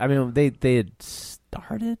had to. I mean, they had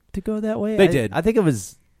started to go that way. They did. I think it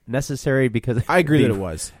was necessary because I agree that it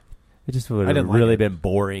was. It just would have really been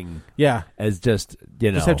boring. Yeah, as just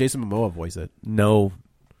just have Jason Momoa voice it. No.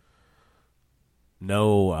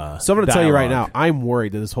 So I'm going to tell you right now, I'm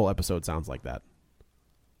worried that this whole episode sounds like that.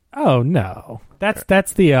 Oh no,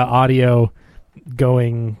 that's the audio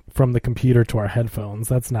going from the computer to our headphones.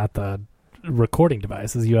 That's not the recording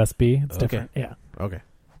device. It's USB. It's different. Yeah. Okay.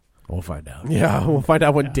 We'll find out. Yeah, we'll find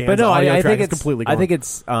out when Dan's audio track is completely gone. I think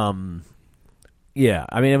it's yeah.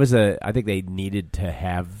 I mean, I think they needed to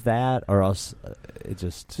have that, or else it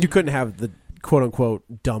just you couldn't have the quote unquote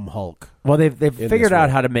dumb Hulk. Well, they've figured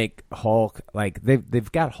out how to make Hulk, like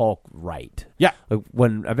they've got Hulk right. Yeah. Like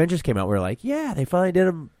when Avengers came out, we were like, yeah, they finally did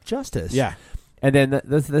him justice. Yeah. And then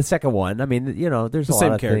the second one, I mean, there's the a same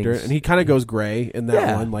lot of character, things. and he kind of goes gray in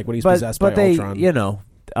that one, like when he's possessed by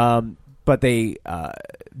Ultron. But they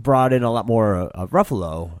brought in a lot more of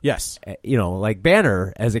Ruffalo. Yes. Like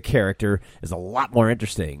Banner as a character is a lot more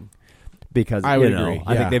interesting because I would agree.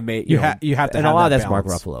 I think they've made you have to, and have a lot of that that's Mark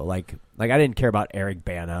balance. Ruffalo. Like I didn't care about Eric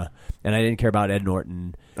Bana, and I didn't care about Ed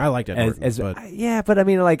Norton. I liked Ed Norton, but but I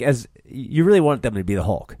mean, like as you really want them to be the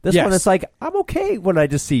Hulk. This one, it's like I'm okay when I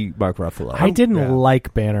just see Mark Ruffalo. I didn't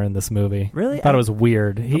like Banner in this movie. Really? I thought it was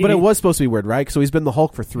weird. But it was supposed to be weird, right? So he's been the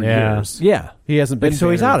Hulk for 3 years. Yeah, he hasn't been. So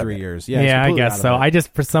he's out in of 3 it. years. Yeah, I guess so. I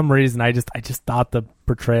just for some reason I just thought the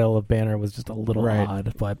portrayal of Banner was just a little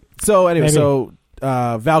odd. But so anyway, maybe.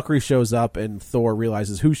 Valkyrie shows up and Thor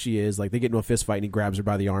realizes who she is. Like they get into a fist fight and he grabs her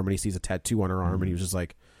by the arm and he sees a tattoo on her arm and he was just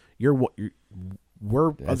like,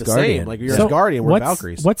 we're the same. Like you're Asgardian, we're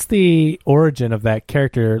Valkyries. What's the origin of that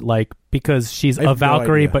character? Like because she's a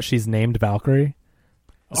Valkyrie, idea. but she's named Valkyrie.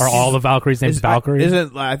 Are all the Valkyries named Valkyrie?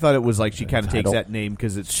 I thought it was like she kind of takes that name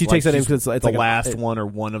because she takes that name because it's the like last one or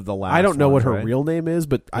one of the last. I don't know what her right? real name is,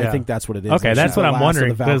 but I think that's what it is. Okay, like that's what I'm wondering.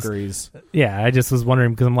 The Valkyries. Yeah, I just was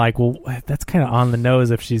wondering because I'm like, well, that's kind of on the nose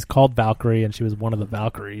if she's called Valkyrie and she was one of the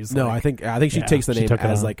Valkyries. No, like, I think she takes the name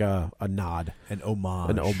as on. like a nod, an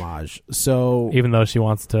homage. So even though she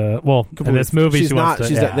wants to, well, in this movie she wants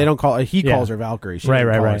to. They don't call. He calls her Valkyrie. She doesn't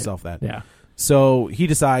call herself that. Yeah. So he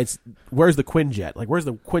decides, where's the Quinjet? Like, where's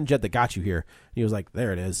the Quinjet that got you here? And he was like,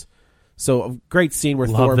 there it is. So a great scene where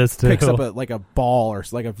Thor picks up a ball or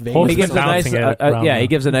like a vase. He gives a nice, he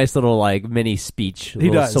gives a nice little like mini speech.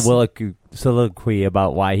 He does soliloquy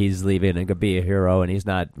about why he's leaving and could be a hero, and he's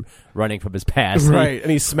not running from his past. Right,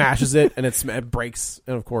 and he smashes it, and it breaks,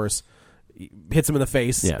 and of course, hits him in the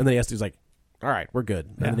face, and then he's like, all right, we're good.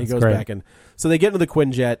 And then he goes back, and so they get into the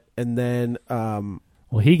Quinjet, and then...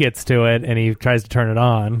 well, he gets to it, and he tries to turn it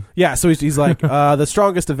on. Yeah, so he's like, the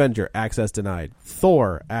strongest Avenger, access denied.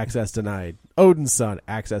 Thor, access denied. Odin's son,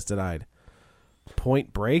 access denied.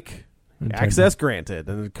 Point Break, access granted.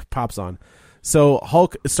 And it pops on. So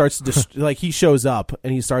Hulk starts to, like, he shows up,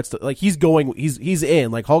 and he starts to, like, he's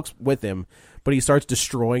in, like, Hulk's with him, but he starts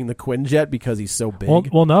destroying the Quinjet because he's so big.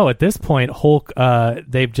 Well, no, at this point, Hulk,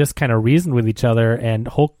 they've just kind of reasoned with each other, and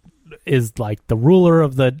Hulk is like the ruler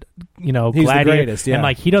of the he's gladiator, the greatest, and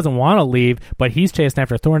like he doesn't want to leave, but he's chasing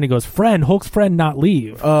after Thor, and he goes, Hulk's friend, not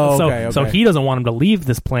leave. So he doesn't want him to leave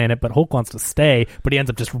this planet, but Hulk wants to stay, but he ends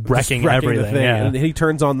up just wrecking everything. And he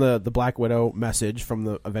turns on the Black Widow message from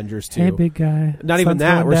the Avengers 2. Hey, big guy. Not even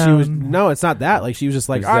that, where she was, no, it's not that. Like she was just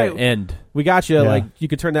like, all right, end. We got you. Like you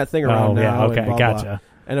can turn that thing around now. Yeah, okay, and blah, gotcha. Blah.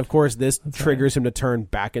 And of course, this triggers him to turn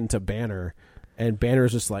back into Banner. And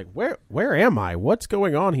Banner's just like, where am I? What's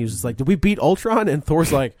going on? He's just like, did we beat Ultron? And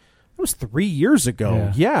Thor's like, that was 3 years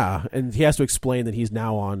ago. Yeah. And he has to explain that he's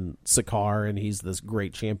now on Sakaar and he's this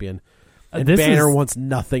great champion. And Banner wants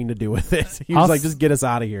nothing to do with it. He was like, just get us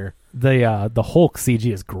out of here. The Hulk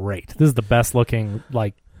CG is great. This is the best looking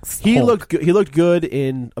He looked good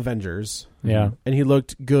in Avengers. Yeah. And he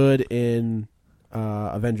looked good in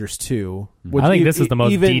Avengers 2. I think this is the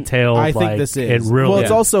most detailed. I think this is. It really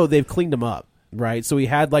it's also, they've cleaned him up. Right, so he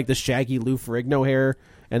had like the shaggy Lou Ferrigno hair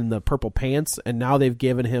and the purple pants, and now they've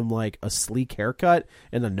given him like a sleek haircut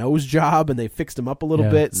and a nose job, and they fixed him up a little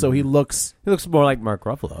bit, so he looks more like Mark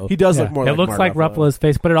Ruffalo. He does look more. It looks like Ruffalo's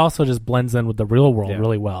face, but it also just blends in with the real world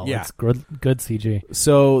really well. Yeah. It's good CG.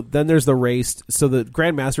 So then there's the race. So the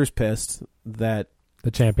Grandmaster's pissed that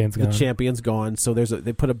the champion's gone. So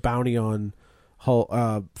they put a bounty on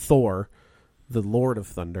Thor, the Lord of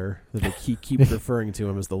Thunder. That they keep referring to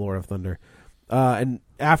him as the Lord of Thunder. And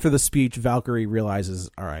after the speech, Valkyrie realizes,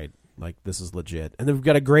 all right, like this is legit. And they've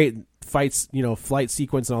got a great flight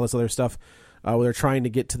sequence and all this other stuff where they're trying to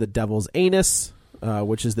get to the Devil's Anus,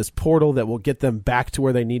 which is this portal that will get them back to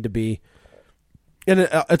where they need to be. And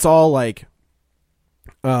it's all like,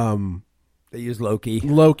 they use Loki.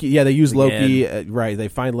 Yeah, they use Loki. Right, they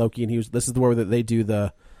find Loki, and this is where they do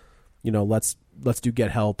the, let's do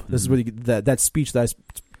get help. This is where that speech that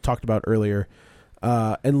I talked about earlier.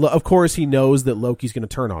 And of course, he knows that Loki's going to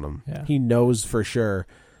turn on him. Yeah. He knows for sure.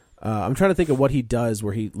 I'm trying to think of what he does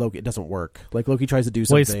where Loki it doesn't work. Like Loki tries to do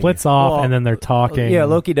something. Well, he splits off, and then they're talking. Yeah,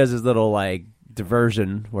 Loki does his little like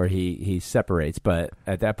diversion where he separates, but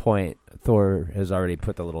at that point, Thor has already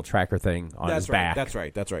put the little tracker thing on his back. That's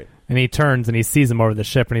right. And he turns and he sees him over the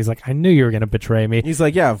ship, and he's like, "I knew you were going to betray me." He's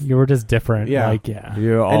like, "Yeah, you were just different." Yeah,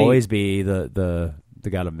 you'll always be the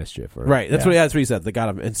god of mischief. Right. That's what he said. The god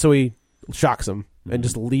of, and so he shocks him and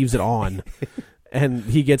just leaves it on. And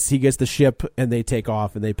he gets the ship, and they take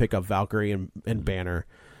off, and they pick up Valkyrie and Banner.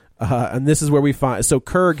 And this is where we find... So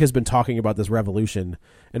Kurg has been talking about this revolution,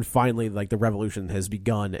 and finally, like, the revolution has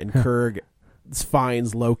begun, and Kurg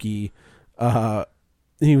finds Loki, and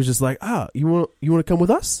he was just like, you want to come with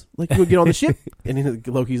us? Like, you want to get on the ship? And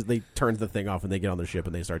they turns the thing off and they get on the ship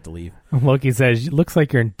and they start to leave. Loki says, looks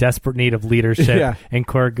like you're in desperate need of leadership. Yeah. And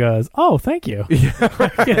Korg goes, oh, thank you.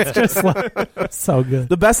 It's just like, so good.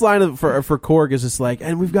 The best line for Korg is just like,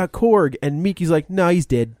 and we've got Korg. And Miki's like, no, he's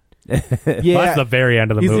dead. Yeah, well, that's the very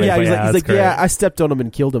end of the movie. Yeah, he's like, yeah, I stepped on him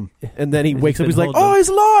and killed him. And then he wakes up. He's like, oh, he's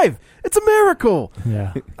alive! It's a miracle.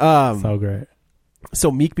 Yeah, so great.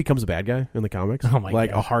 So Meek becomes a bad guy in the comics. Oh my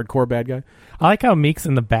like gosh. a hardcore bad guy. I like how Meek's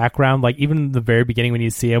in the background, like even in the very beginning when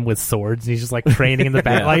you see him with swords, and he's just like training in the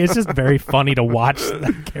back. Like it's just very funny to watch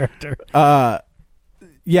that character.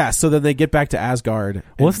 Yeah, so then they get back to Asgard.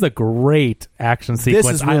 Well, this is a great action sequence.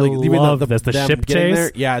 This is really, I love this. The ship chase.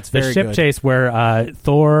 There? Yeah, it's very the ship good. chase where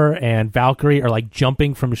Thor and Valkyrie are like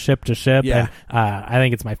jumping from ship to ship. Yeah. And I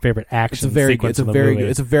think it's my favorite action sequence in the very movie. Good.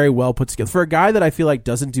 It's a very well put together for a guy that I feel like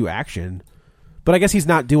doesn't do action. But I guess he's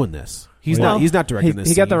not doing this. He's not directing this.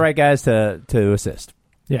 He got the right guys to assist.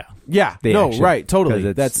 Yeah. Yeah. Action. Right. Totally.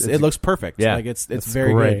 It looks perfect. Yeah. Like it's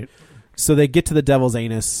very great. good. So they get to the Devil's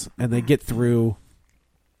Anus and they get through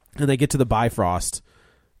and they get to the Bifrost.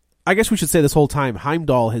 I guess we should say this whole time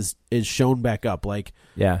Heimdall is shown back up. Like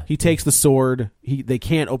he takes the sword. They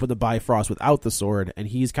can't open the Bifrost without the sword, and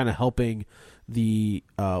he's kind of helping the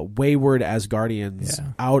wayward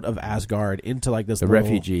Asgardians out of Asgard into like the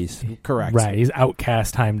refugees. Correct. Right. He's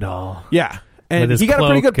outcast Heimdall. Yeah. And he got a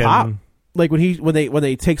pretty good pop. Like when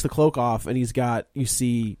they takes the cloak off and you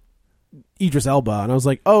see Idris Elba, and I was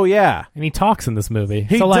like, oh yeah. And he talks in this movie.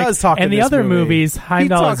 He does talk in the this other movie. movies,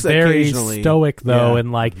 Heimdall is very stoic though,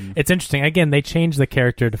 and like it's interesting. Again, they changed the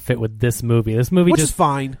character to fit with this movie. This movie which just is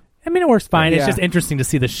fine. I mean, it works fine. Yeah. It's just interesting to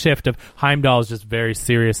see the shift of Heimdall is just very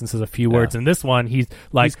serious and says a few words. And this one, he's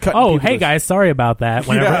like, "Oh, hey guys, sorry about that."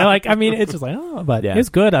 Whenever, like, I mean, it's just like, oh, but it's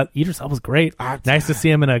good. Idris Elba's great. Nice to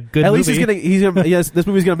see him in a good movie. At least he's gonna. Yes, this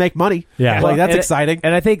movie's gonna make money. Yeah, like that's exciting.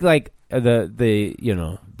 And I think like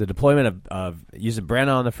the deployment of using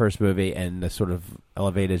Branagh in the first movie and the sort of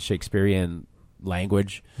elevated Shakespearean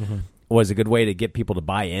language. Mm-hmm. Was a good way to get people to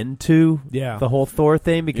buy into the whole Thor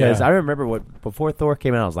thing, because I remember before Thor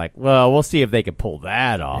came out, I was like, well, we'll see if they can pull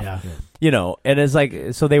that off. Yeah. And it's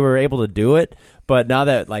like, so they were able to do it, but now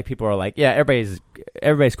that like people are like, yeah,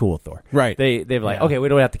 everybody's cool with Thor. Right. They're like, okay, we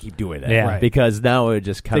don't have to keep doing that because now it would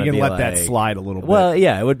just kind of they be can let like, that slide a little bit. Well,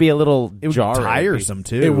 yeah, it would be a little jarring. Tiresome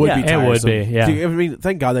too. It would be tiresome. It would be, yeah. I mean,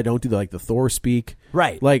 thank God they don't do the Thor speak.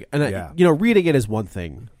 Right. Like, and reading it is one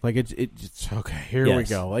thing. Like it's okay. Here we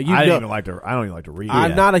go. Like I don't even like to read.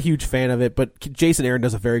 I'm not a huge fan of it, but Jason Aaron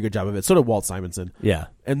does a very good job of it. So did Walt Simonson. Yeah.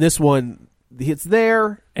 And this one, it's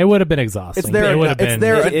there. It would have been exhausting. It's there. It would have been.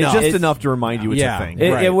 It's just enough to remind you it's a thing.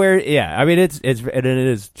 I mean, it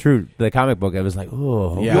is true. The comic book, I was like,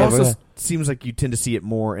 oh. Yeah. It also seems like you tend to see it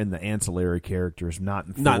more in the ancillary characters, not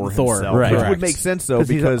in Thor himself. Right. Which would make sense though,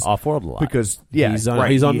 because he's off-world a lot. Because he's on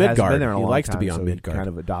he Midgard. He likes to be time, on so Midgard. He kind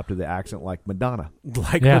of adopted the accent like Madonna.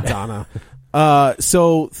 Madonna.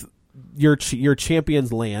 So your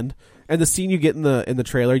champions land, and the scene you get in the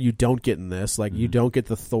trailer, you don't get in this. Like you don't get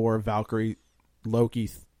the Thor, Valkyrie, Loki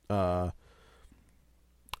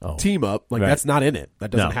team up. Like that's not in it.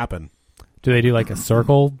 That doesn't happen. Do they do like a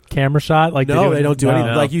circle camera shot? Like no, they don't do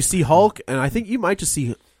anything. No. Like you see Hulk, and I think you might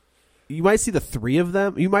see the three of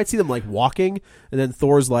them. You might see them like walking, and then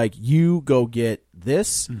Thor's like, "You go get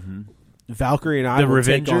this." Mm-hmm. Valkyrie and I will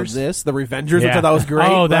take on this. The Revengers, which I thought was great.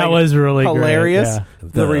 Oh, that was really hilarious.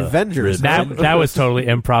 Great. The Revengers. That was totally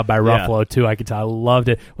improv by Ruffalo too. I could tell. I loved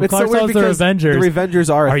it. When it's Clark so weird tells the Revengers. The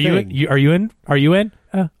Revengers are a thing. Are you in?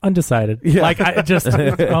 Undecided. Yeah. Like I just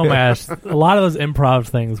oh my gosh, a lot of those improv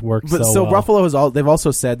things work so well. Ruffalo they've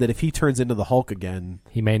also said that if he turns into the Hulk again,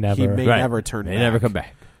 he may never turn back. May never come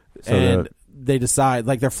back. So and they decide,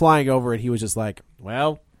 like, they're flying over, and he was just like,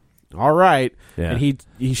 well, all right. Yeah. And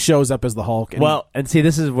he shows up as the Hulk. And see,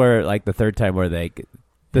 this is where, like, the third time where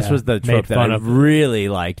this was the trope that I really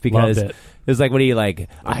liked, because it was like when he, like,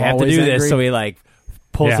 I have to do this, so he, like,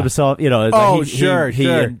 pulls himself, he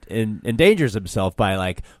endangers himself by,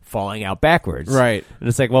 like, falling out backwards. Right. And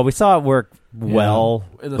it's like, well, we saw it work well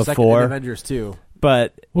in the before. second Avengers too.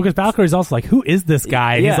 But because Valkyrie's also like, who is this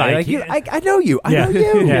guy? And he's like, I know you. I know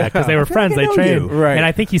you. Yeah, because they were friends. They trained. Right. And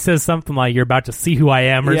I think he says something like, "You're about to see who I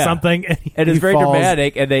am," or something. And it's very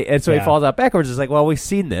dramatic. And so he falls out backwards. It's like, well, we've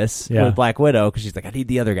seen this with Black Widow, because she's like, I need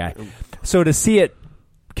the other guy. So to see it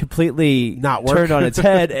completely not work. Turned on its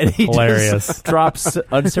head, and he just drops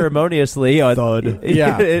unceremoniously on thud.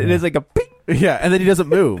 It is like a ping. Yeah, and then he doesn't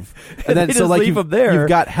move. And then so like you've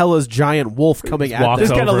got Hela's giant wolf coming at them.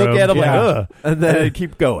 Just kind of look at him like, ugh. And then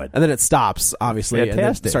keep going. And then it stops, obviously. Fantastic.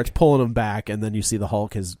 And then starts pulling him back, and then you see the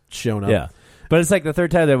Hulk has shown up. Yeah. But it's like the third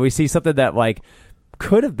time that we see something that like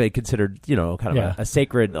could have been considered, kind of a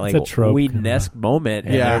sacred, like Whedon-esque moment,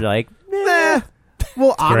 and they're like, nah.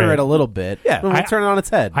 We'll honor it a little bit. Yeah. We'll turn it on its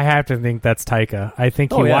head. I have to think that's Taika. I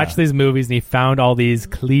think he watched these movies and he found all these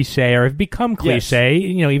cliche, or have become cliche,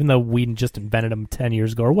 even though Whedon just invented them 10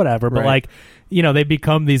 years ago or whatever. But they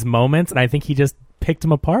become these moments, and I think he just picked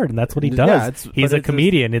them apart, and that's what he does. He's a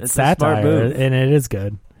comedian. It's satire, and it is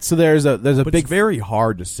good. So there's a but big... It's very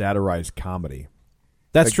hard to satirize comedy.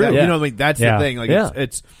 That's true. That's the thing.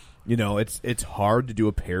 It's hard to do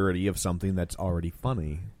a parody of something that's already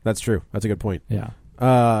funny. That's true. That's a good point. Yeah.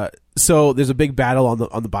 So there's a big battle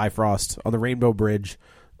on the Bifrost on the Rainbow Bridge,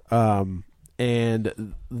 and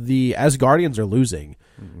the Asgardians are losing.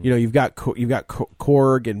 Mm-hmm. You've got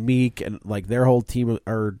Korg and Meek and like their whole team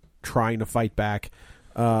are trying to fight back.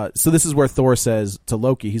 So this is where Thor says to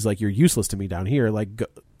Loki, he's like, "You're useless to me down here." Like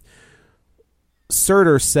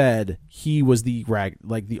Surtur said, he was he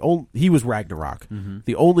was Ragnarok. Mm-hmm.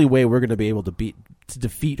 The only way we're going to be able to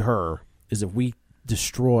defeat her is if we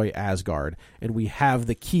destroy Asgard, and we have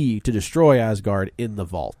the key to destroy Asgard in the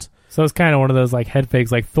vault. So it's kind of one of those like head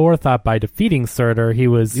fakes. Like Thor thought by defeating Surtur he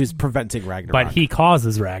was preventing Ragnarok, but he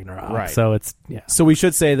causes Ragnarok. Right. So it's So we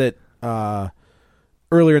should say that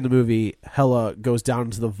earlier in the movie, Hela goes down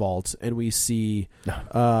into the vault, and we see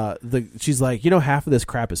she's like, half of this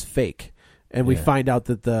crap is fake. And we find out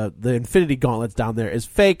that the Infinity Gauntlet's down there is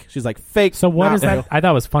fake. She's like, fake. So what is that? I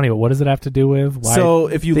thought it was funny, but what does it have to do with? Why? So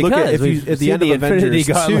if you look at the end of Avengers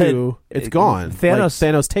 2, it's gone.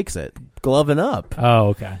 Thanos takes it. Gloving up. Oh,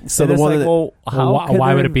 okay. So the one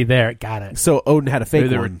why would it be there? Got it. So Odin had a fake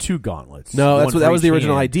one. There were two gauntlets. No, that was the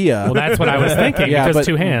original idea. Well, that's what I was thinking. Because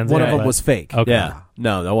two hands. One of them was fake. Okay. Yeah.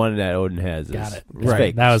 No, the one that Odin has is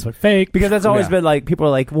fake. That was fake. Because that's always been like, people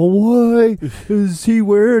are like, well, why is he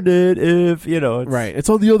wearing it if, Right. It's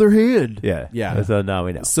on the other hand. Yeah. Yeah. So now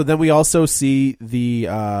we know. So then we also see the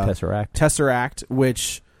Tesseract,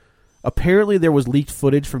 which apparently there was leaked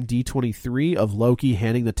footage from D23 of Loki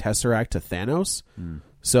handing the Tesseract to Thanos.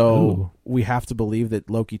 So we have to believe that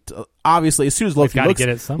Loki, obviously, as soon as Loki looked at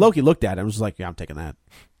it and was just like, yeah, I'm taking that.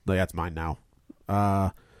 Like, that's mine now.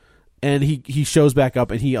 And he shows back up,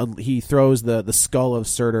 and he throws the skull of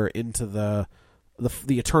Surtur into the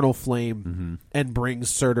eternal flame and brings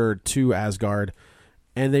Surtur to Asgard.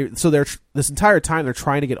 And they're this entire time they're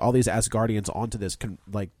trying to get all these Asgardians onto this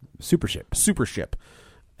super ship.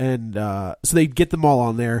 And so they get them all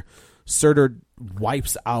on there. Surtur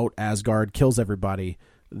wipes out Asgard, kills everybody.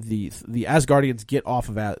 The Asgardians get off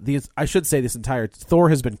of I should say this entire Thor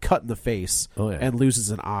has been cut in the face and loses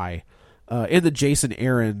an eye. In the Jason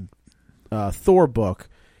Aaron Thor book,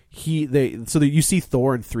 you see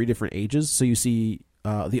Thor in 3 different ages. So you see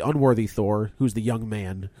the unworthy Thor, who's the young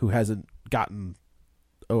man who hasn't gotten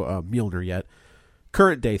Mjolnir yet,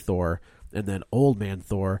 current day Thor, and then old man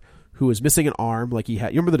Thor, who is missing an arm. Like he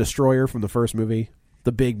had, you remember the Destroyer from the first movie,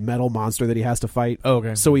 the big metal monster that he has to fight. Oh,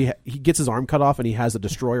 okay. So he gets his arm cut off, and he has a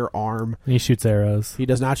Destroyer arm. He shoots arrows. He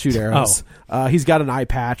does not shoot arrows. He's got an eye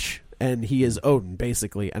patch. And he is Odin,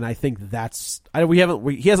 basically, and I think he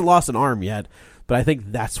hasn't lost an arm yet, but I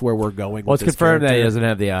think that's where we're going. Well, it's confirmed that he doesn't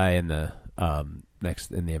have the eye in the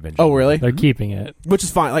in the Avengers. Oh, really? They're keeping it, which is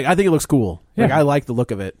fine. Like, I think it looks cool. Yeah. Like, I like the look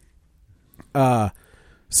of it.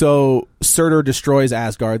 So Surtur destroys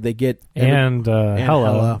Asgard. They get and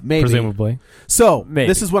Hela, maybe, presumably. So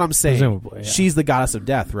this is what I'm saying. Presumably, yeah. She's the goddess of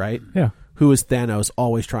death, right? Yeah. Who is Thanos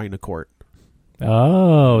always trying to court?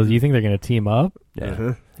 Oh, do you think they're going to team up?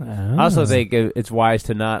 Yeah. I also think it's wise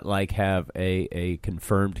to not have a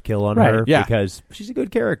confirmed kill on her because she's a good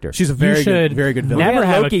character. She's a very good villain. Never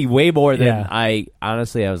have Loki way more than I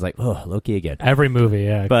honestly. I was like, oh, Loki again. Every movie,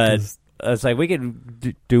 yeah. But it's like we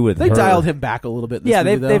can do with. They her. dialed him back a little bit. In this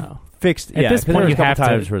movie, they've fixed. At this point, you have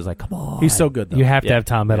times where it's like, come on, he's so good. Though. You have to have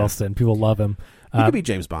Tom Hiddleston. People love him. He could be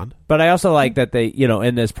James Bond. But I also like that they,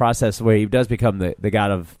 in this process where he does become the god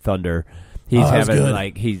of thunder. He's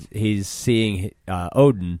having he's seeing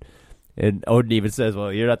Odin, and Odin even says,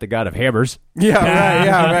 "Well, you're not the god of hammers." Yeah,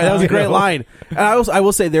 right. That was a great line. And I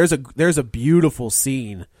will say there's a beautiful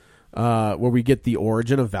scene where we get the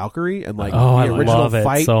origin of Valkyrie and the original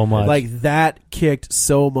fight. So much. Like that kicked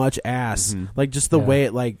so much ass. Mm-hmm. Like just the way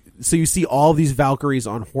it so you see all these Valkyries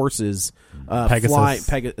on horses. Pegasus.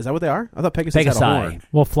 Is that what they are? I thought Pegasus had a horn.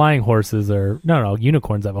 Well, flying horses are no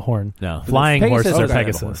unicorns have a horn. No, flying horses are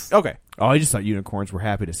Pegasus. Okay. Oh, I just thought unicorns were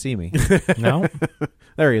happy to see me. No,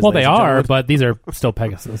 there he is. Well, they are, but these are still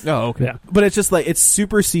Pegasus. Oh, okay. Yeah. But it's just it's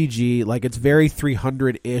super CG. Like it's very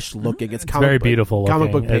 300-ish looking. It's very beautiful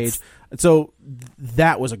comic book page. So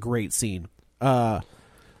that was a great scene.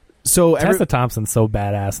 So Tessa Thompson's so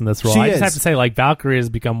badass in this role. I just have to say, like, Valkyrie has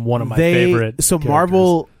become one of my favorite. So characters.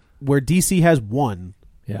 Marvel, where DC has one,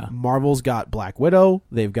 yeah, Marvel's got Black Widow.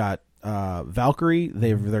 They've got Valkyrie.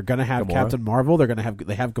 They're gonna have Gamora. Captain Marvel. They have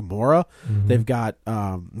Gamora. Mm-hmm. They've got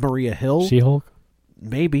Maria Hill. She-Hulk.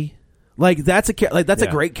 Maybe. Like that's a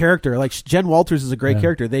great character. Like Jen Walters is a great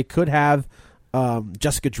character. They could have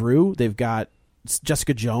Jessica Drew. They've got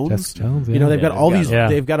Jessica Jones. You know, they've got all these. Yeah.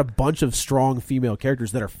 They've got a bunch of strong female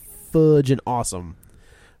characters that are fudge and awesome.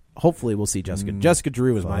 Hopefully, we'll see Jessica. Jessica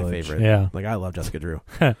Drew is my favorite. Yeah, like I love Jessica Drew.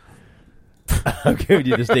 I'm giving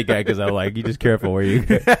you the stink eye because I'm like, you just careful where you.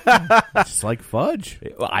 Just like fudge.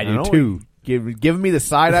 Well, I do too. Giving me the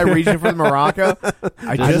side eye reaching for the maraca.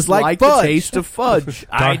 I just like fudge. the taste of fudge.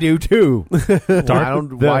 I do too.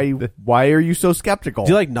 Why are you so skeptical?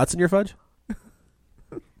 Do you like nuts in your fudge?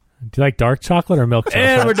 Do you like dark chocolate or milk chocolate?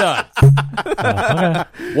 And we're done.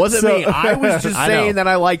 Okay. Wasn't me. I was just saying that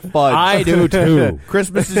I like fudge. I do too.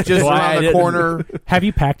 Christmas is just around the corner. Have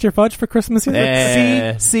you packed your fudge for Christmas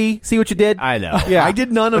yet? See what you did? I know. Yeah, I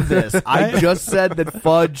did none of this. I just said that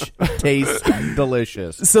fudge tastes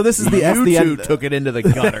delicious. So this is the You end. two took it into the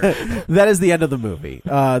gutter. That is the end of the movie.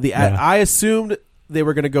 I assumed they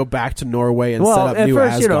were going to go back to Norway and set up at new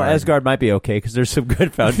first, Asgard. you know, Asgard might be okay because there's some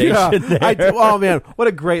good foundation there. Oh man, what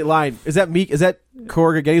a great line! Is that Meek? Is that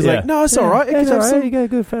Korg again? He's like, no, it's all right. It's all right. You got a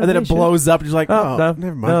good foundation. And then it blows up, and he's like, oh, no,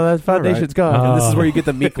 never mind. No, that foundation's gone. And this is where you get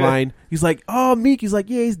the Meek line. He's like, oh, Meek. He's like,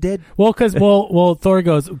 yeah, he's dead. Well, because Thor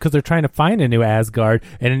goes because they're trying to find a new Asgard,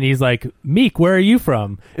 and then he's like, Meek, where are you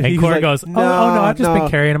from? And He's Korg like, goes, no, I've just been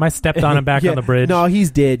carrying him. I stepped on him back on the bridge. No,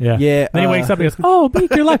 he's dead. Yeah. Then he wakes up and he goes, oh,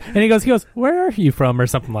 Meek, you're alive. And he goes, where are you from, or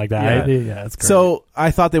something like that. Yeah, that's great. So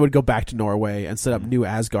I thought they would go back to Norway and set up new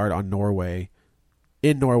Asgard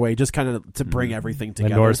in Norway, just kind of to bring everything the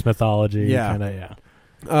together. Norse mythology. Yeah.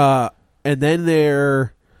 Kinda, And then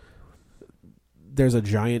there's a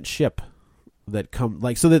giant ship that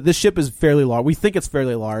so that this ship is fairly large. We think it's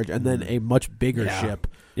fairly large, and then a much bigger ship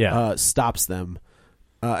stops them.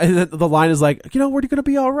 And then the line is like, we're going to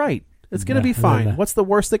be all right. It's going to be fine. Yeah. What's the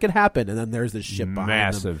worst that could happen? And then there's this ship behind them.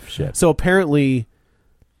 Massive ship. So apparently,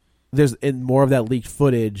 there's in more of that leaked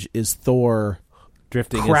footage is Thor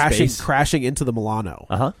drifting in space. crashing into the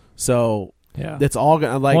Milano. So Yeah. it's all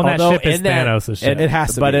gonna like. Well, that although ship is in that- Thanos' ship. It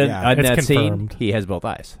has to but be. in Yeah. that It's confirmed. scene, he has both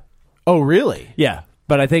eyes. Oh, really? Yeah,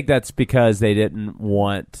 but I think that's because they didn't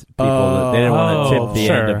want people. They didn't want to tip the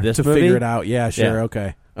end of this to movie. figure it out. Yeah, sure.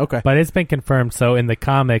 Yeah. Okay. But it's been confirmed. So in the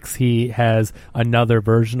comics, he has another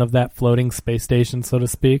version of that floating space station, so to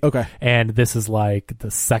speak. Okay. And this is like the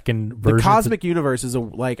second version. The cosmic universe is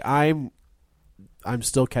I'm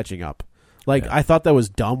still catching up. Like I thought that was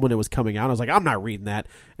dumb when it was coming out. I was like, I'm not reading that.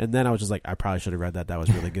 And then I was just like, I probably should have read that. That was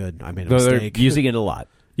really good. I made a mistake. They're using it a lot.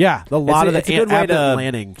 Yeah, a lot of it's the a good way to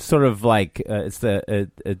landing. Sort of like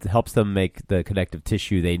it helps them make the connective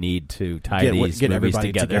tissue they need to tie Get these movies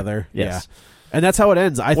everybody together. Yes. Yeah. And that's how it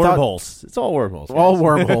ends. I Wormholes. It's all wormholes. thought all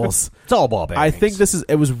wormholes. It's all ball bearings. I think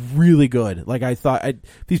it was really good. Like I thought,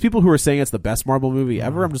 these people who are saying it's the best Marvel movie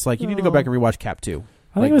ever, I'm just like, you need to go back and rewatch Cap 2.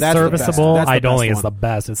 I think it was that's the best. serviceable. That's the I don't best think it's one. the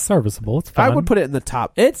best. It's serviceable. It's fun. I would put it in the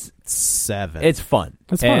top. It's 7. It's fun.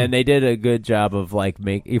 It's fun. And they did a good job of like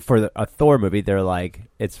a Thor movie. They're like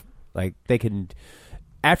it's like they can.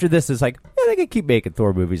 After this, it's like they can keep making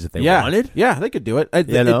Thor movies if they wanted. Yeah, they could do it. It's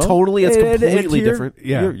And completely different.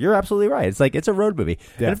 You're absolutely right. It's like it's a road movie.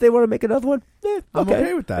 Yeah. And if they want to make another one, I'm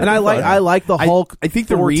okay with that. And I like the Hulk. I think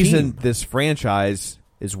the Thor reason team. this franchise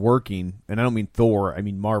is working, and I don't mean Thor, I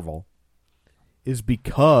mean Marvel, is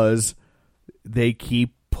because they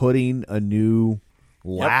keep putting a new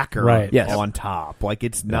lacquer on top. Like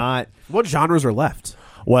it's not. What genres are left?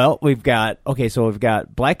 Well, we've got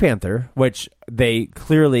Black Panther, which they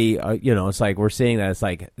clearly, it's like we're seeing that it's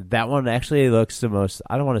like that one actually looks the most.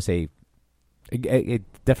 I don't want to say it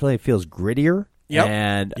definitely feels grittier,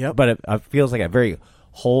 but it feels like a very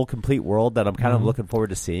whole complete world that I'm kind of looking forward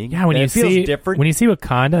to seeing. Yeah, when you it feels see different. When you see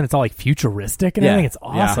Wakanda and it's all like futuristic and everything, it's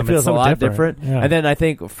awesome. It feels it's so a lot different. Yeah. And then I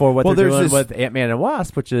think for what they're doing with Ant-Man and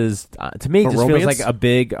Wasp, which is to me just feels like a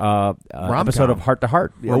big episode of Heart to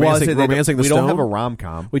Heart. Romancing the we Stone? don't have a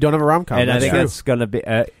rom-com. We don't have a rom-com. And I think that's going to be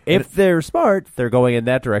if they're smart, they're going in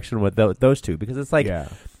that direction with those two because it's like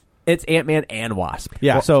it's Ant-Man and Wasp.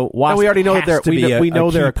 Yeah. So Wasp and we already know has that to be we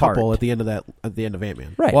know they're a key part. couple at the end of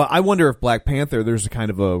Ant-Man. Right. Well, I wonder if Black Panther, there's a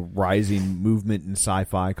kind of a rising movement in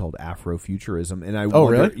sci-fi called Afrofuturism, and I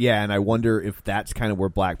wonder, really? Yeah, and I wonder if that's kind of where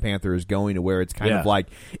Black Panther is going, to where it's kind of like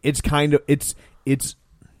it's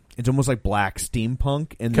almost like black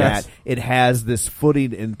steampunk in that it has this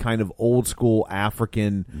footing in kind of old school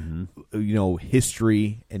African,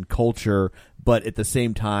 history and culture but at the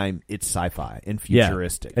same time, it's sci-fi and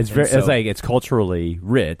futuristic. It's very, it's culturally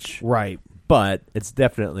rich, right? But it's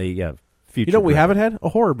definitely future. You know what we haven't had? A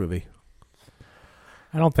horror movie.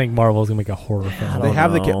 I don't think Marvel's gonna make a horror film. They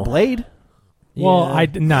have the Blade. Well,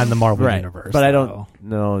 not in the Marvel universe, but I don't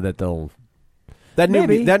know that they'll. That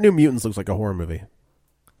New Mutants looks like a horror movie.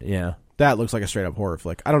 Yeah, that looks like a straight up horror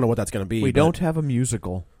flick. I don't know what that's going to be. We don't have a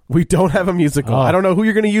musical. We don't have a musical. I don't know who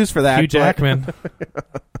you're going to use for that. Hugh Jackman.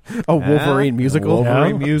 A Wolverine musical.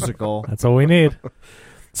 Wolverine musical. That's all we need.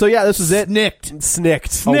 So yeah, this is it.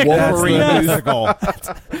 Snicked. A Wolverine musical.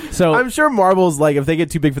 So I'm sure Marvel's like, if they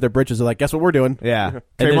get too big for their britches, they're like, guess what we're doing? Yeah.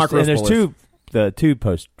 And there's two.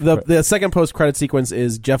 The second post credit sequence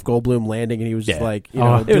is Jeff Goldblum landing, and he was just like, it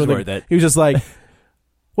was worth it. He was just like,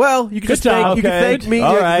 well, you can just thank me.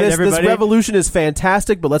 All right, this revolution is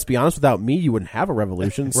fantastic, but let's be honest, without me, you wouldn't have a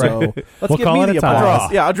revolution. So let's give me the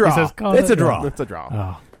applause. Yeah, a draw. It's a draw. It's a draw.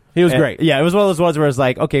 Oh. He was great. Yeah, it was one of those ones where it's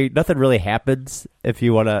like, okay, nothing really happens if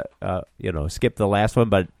you want to, skip the last one,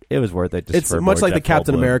 but it was worth it. It's much like the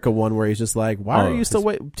Captain America one, where he's just like, why are you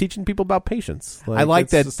still teaching people about patience? I like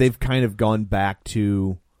that they've kind of gone back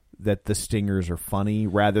to that the stingers are funny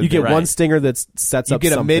rather than... You get one stinger that sets up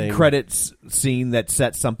something. You get a mid-credits scene that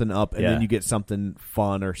sets something up, and then you get something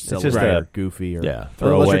fun or silly or goofy. Or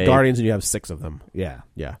unless you're Guardians and you have 6 of them. Yeah.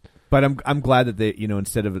 Yeah. But I'm glad that they,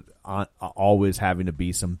 instead of always having to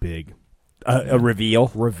be some big... a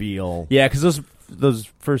reveal. Yeah, because those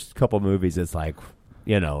first couple movies, it's like...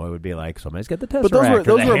 it would be like somebody's got the Tesseract. But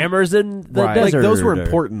those were hammers in the desert. Like those were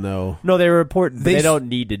important, though. No, they were important. They don't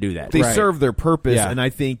need to do that. They serve their purpose, and I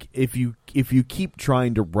think if you keep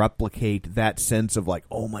trying to replicate that sense of like,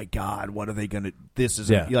 oh my God, what are they going to? This is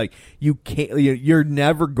like you can't. You're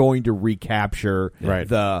never going to recapture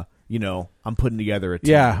the. I'm putting together a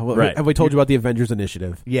team. Yeah, have we told you about the Avengers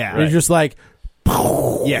Initiative? Yeah, it's just like.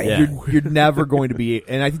 You're never going to be,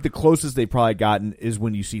 and I think the closest they've probably gotten is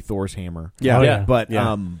when you see Thor's hammer. But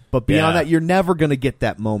beyond that, you're never going to get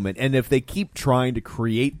that moment. And if they keep trying to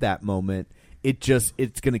create that moment, it's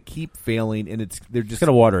going to keep failing, and they're just going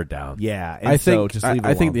to water it down. Yeah, and just leave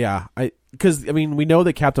it alone. Because we know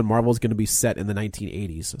that Captain Marvel is going to be set in the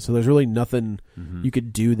 1980s, so there's really nothing you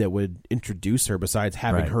could do that would introduce her besides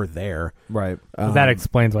having her there. Right. That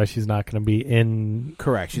explains why she's not going to be in.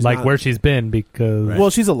 Correct. She's where she's been because. Well,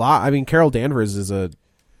 she's a lot. I mean, Carol Danvers is a.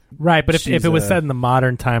 Right, but if it was set in the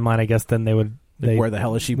modern timeline, I guess then they would. Where the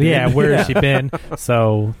hell has she been? Yeah, where has she been?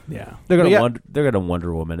 So yeah, they're gonna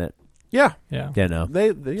Wonder Woman it. Yeah. Yeah. No.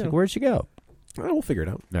 They like, where'd she go? We'll figure it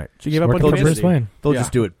out. All right. She gave up on Bruce Wayne. They'll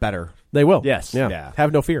just do it better. They will. Yes. Yeah.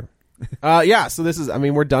 Have no fear. So this is,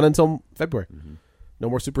 we're done until February. No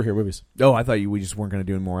more superhero movies. Oh, I thought we just weren't going to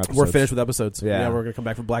do any more episodes. We're finished with episodes. Yeah. We're going to come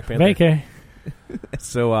back for Black Panther. Vacay.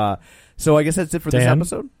 So I guess that's it for this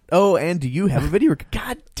episode. Oh, and do you have a video?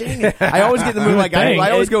 God dang it! I always get the movie like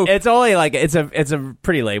I always go. It's only like it's a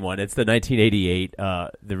pretty lame one. It's the 1988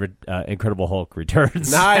 the Incredible Hulk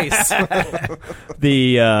returns. Nice.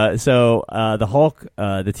 The Hulk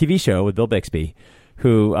the TV show with Bill Bixby,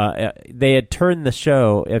 who they had turned the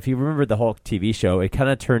show. If you remember the Hulk TV show, it kind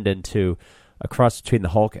of turned into a cross between the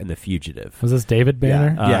Hulk and the Fugitive. Was this David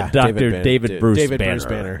Banner? Dr. David Bruce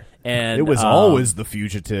Banner. And it was always the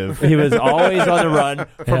fugitive. He was always on the run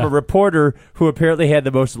from a reporter who apparently had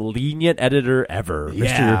the most lenient editor ever,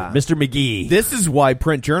 Mr. McGee. This is why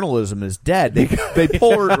print journalism is dead. They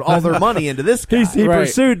poured all their money into this guy. He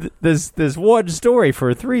pursued this one story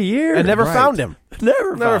for 3 years and never found him.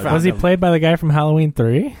 Never found him. Was he played by the guy from Halloween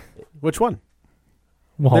 3? Which one?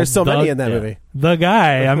 Well, there's so many in that movie. The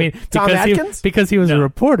guy, Tom Atkins? because he was a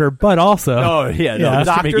reporter, but also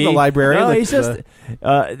doctor, the librarian. No, he's just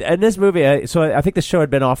in this movie. So I think the show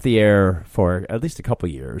had been off the air for at least a couple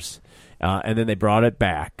years, and then they brought it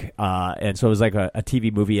back, and so it was like a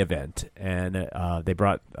TV movie event, and they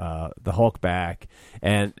brought the Hulk back,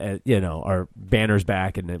 and our Banner's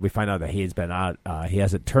back, and we find out that he's been out. He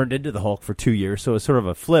hasn't turned into the Hulk for 2 years, so it's sort of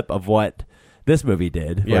a flip of what this movie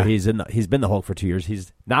did, where he's been the Hulk for 2 years.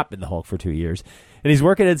 He's not been the Hulk for 2 years, and he's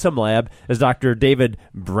working in some lab as Dr. David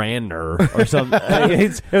Branner or some.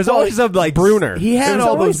 It was always some like Bruner. He had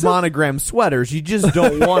all those monogram sweaters. You just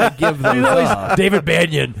don't want to give them. David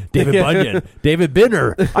Banyan, David Bunyan, David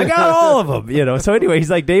Binner. I got all of them. So anyway,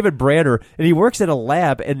 he's like David Branner, and he works in a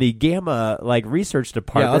lab in the Gamma research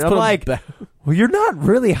department. I'm like, well, you're not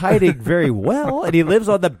really hiding very well. And he lives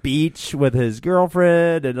on the beach with his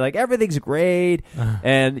girlfriend, and like everything's great.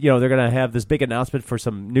 And they're gonna have this big announcement for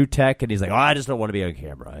some new tech, and he's like, I just don't want to be on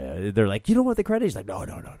camera. They're like, you don't want the credit? He's like, no.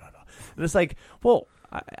 And it's like, well,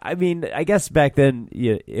 I mean, I guess back then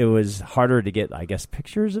it was harder to get, I guess,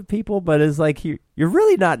 pictures of people, but it's like you're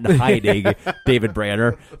really not in hiding, David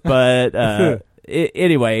Branner. But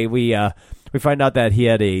anyway, we find out that he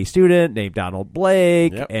had a student named Donald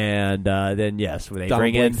Blake, and then they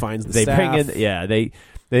Donald Blake finds the staff.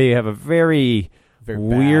 They have a very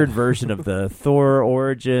weird version of the Thor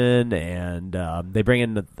origin, and they bring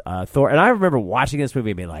in Thor. And I remember watching this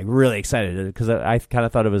movie and being like really excited because I kind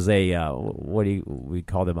of thought it was a we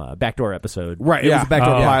call them a backdoor episode, right? It was a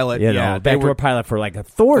backdoor pilot, backdoor pilot for like a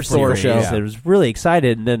Thor show. Yeah. It was really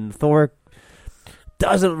excited, and then Thor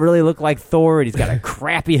doesn't really look like Thor, and he's got a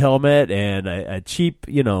crappy helmet and a cheap,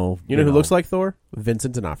 You know who looks like Thor?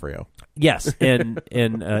 Vincent D'Onofrio. Yes, in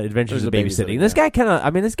Adventures of Babysitting. This guy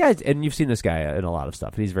this guy's, and you've seen this guy in a lot of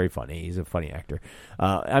stuff. He's very funny. He's a funny actor.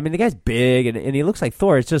 The guy's big, and he looks like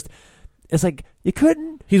Thor. It's like you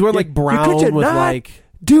couldn't. He's wearing like brown with like.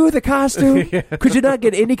 Do the costume? Could you not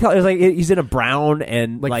get any color? It's like he's in a brown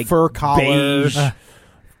and like fur collar. Beige,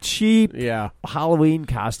 cheap Halloween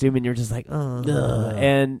costume, and you're just like,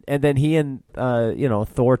 and then he and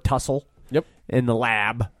Thor tussle in the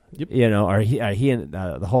lab, or he and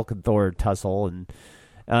the Hulk and Thor tussle, and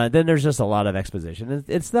then there's just a lot of exposition.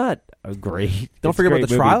 It's not a great. Don't forget about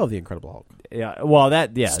the trial of the Incredible Hulk. Yeah, well,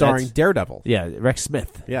 starring Daredevil. Yeah, Rex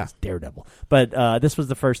Smith. Yeah, Daredevil. But this was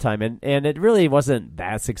the first time, and it really wasn't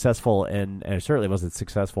that successful, and it certainly wasn't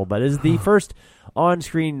successful. But it's the first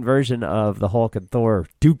on-screen version of the Hulk and Thor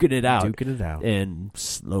duking it out in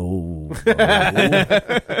slow.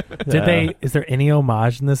 Is there any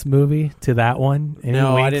homage in this movie to that one?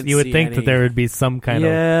 No, I didn't. You would think that there would be some kind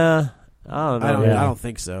of. I don't know. I don't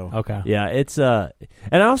think so. Okay. Yeah, it's and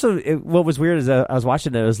also what was weird is I was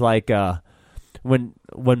watching it. It was like when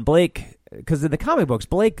Blake, because in the comic books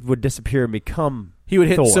Blake would disappear and become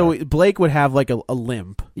Thor. So Blake would have like a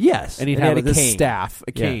limp. Yes, and he'd have this staff,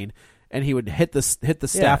 a cane. And he would hit the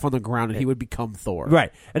staff on the ground, and he would become Thor.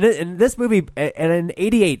 Right. And in this movie, and in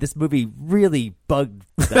 '88, this movie really bugged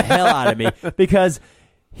the hell out of me because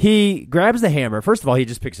he grabs the hammer. First of all, he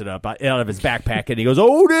just picks it up out of his backpack, and he goes,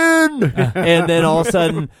 Odin! And then all of a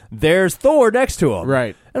sudden, there's Thor next to him.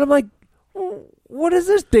 Right. And I'm like, what is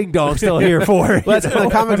this ding dong still here for? Well, that's in the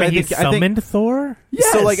comics. He summoned Thor?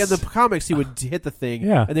 Yes. So, like in the comics, he would hit the thing,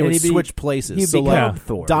 and they would switch places. He'd become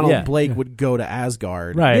Thor. Donald Blake would go to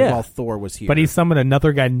Asgard while Thor was here. But he summoned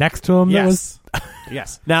another guy next to him. Yes.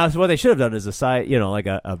 Yes. Now, so what they should have done is a side, like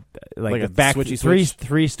a back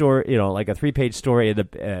three story, like a 3-page story,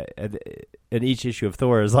 in each issue of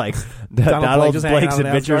Thor is like Donald Blake's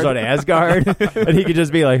adventures on Asgard, and he could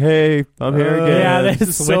just be like, "Hey, I'm here again." Yeah, this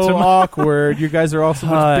is so awkward. You guys are all so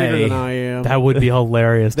much bigger than I am. That would be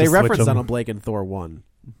hilarious. They reference Donald Blake in Thor 1.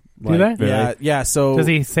 Do they? Yeah, yeah. So does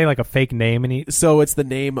he say like a fake name? And so it's the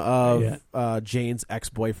name of Jane's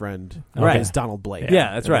ex-boyfriend, right? Is Donald Blake.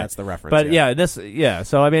 Yeah, that's right. That's the reference. But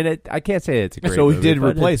So I mean, I can't say it's a great. So he movie, did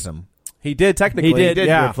replace him. He did technically. He did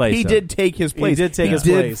replace him. He did take his place. He did take his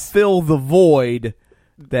place. Fill the void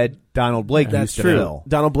that Donald Blake used to fill.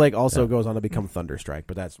 Donald Blake also goes on to become Thunderstrike,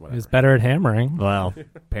 but that's whatever. He's better at hammering. Well,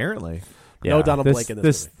 apparently. No Donald Blake in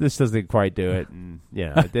this movie. This doesn't quite do it, and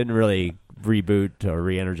it didn't really reboot or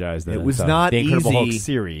re-energize the. It was not the Incredible easy. Hulk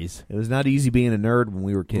series. It was not easy being a nerd when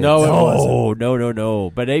we were kids. No, it wasn't. No.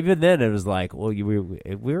 But even then, it was like, well, we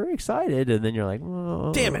were excited, and then you're like,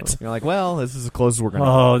 oh. Damn it! You're like, well, this is as close as we're going.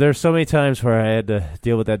 Oh, there's so many times where I had to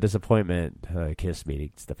deal with that disappointment. Kiss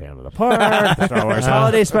meets the Phantom of the Park, the Star Wars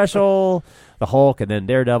Holiday Special, the Hulk, and then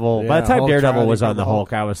Daredevil. Yeah, By the time Hulk Daredevil was on the Hulk.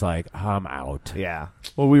 Hulk, I was like, I'm out. Yeah.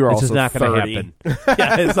 Well, we were This also is not going to 30. happen.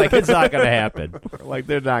 It's like it's not going to happen. Like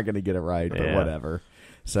they're not going to get it right, but whatever.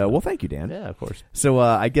 So, well, thank you, Dan. Yeah, of course. So,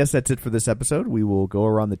 I guess that's it for this episode. We will go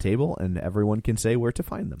around the table, and everyone can say where to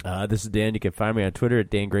find them. This is Dan. You can find me on Twitter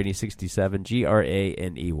at DanGraney67,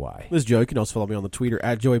 GRANEY. This is Joe. You can also follow me on the Twitter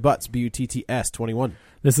at JoeyButts, BUTTS21.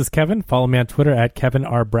 This is Kevin. Follow me on Twitter at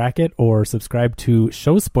KevinRBrackett, or subscribe to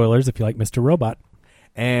Show Spoilers if you like Mr. Robot.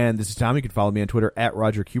 And this is Tom. You can follow me on Twitter at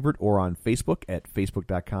Roger Kubert, or on Facebook at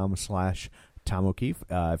Facebook.com/Tom O'Keefe.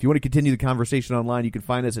 If you want to continue the conversation online, you can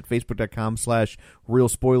find us at Facebook.com/Real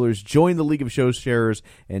Spoilers. Join the League of Show Sharers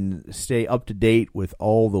and stay up to date with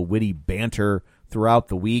all the witty banter throughout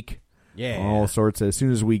the week. Yeah. All sorts. As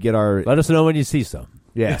soon as we get our... Let us know when you see some.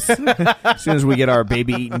 Yes. As soon as we get our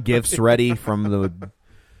baby-eating gifts ready from the...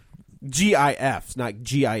 GIFs, not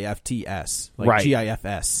GIFTS. Like right.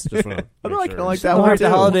 GIFS. Just want to I kind of like that Celebrate one, the too.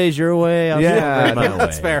 holidays your way. I'll celebrate my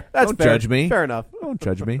that's way. fair. That's Don't fair. judge me. Fair enough. Don't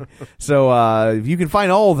judge me. So you can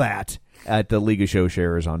find all that at the League of Show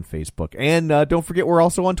Sharers on Facebook. And don't forget, we're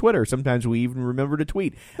also on Twitter. Sometimes we even remember to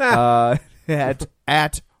tweet at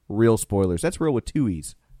real spoilers. That's real with 2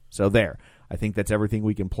 E's. So there. I think that's everything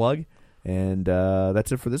we can plug. And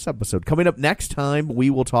that's it for this episode. Coming up next time, we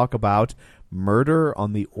will talk about Murder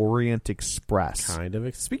on the Orient Express.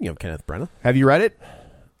 Speaking of Kenneth Branagh. Have you read it?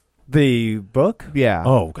 The book? Yeah.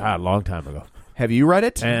 Oh, God, a long time ago. Have you read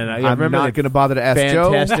it? And I'm not going to bother to ask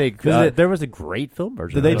fantastic, Joe. there was a great film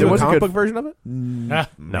version. Did they do a comic book version of it?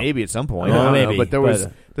 Maybe at some point. Oh, maybe. But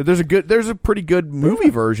there's a pretty good movie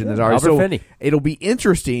version. That's already. So Finney. It'll be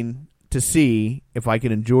interesting to see if I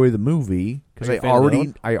can enjoy the movie because I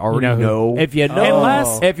already know. If you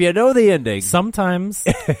know the ending, sometimes,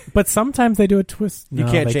 but sometimes they do a twist. You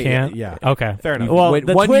No, can't they change can't. it. Yeah, okay, fair enough. Well,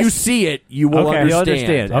 when you see it, you will understand. You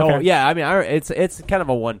understand. Okay. Oh, yeah. I mean, it's kind of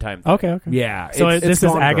a one-time thing. Okay. Yeah. So this is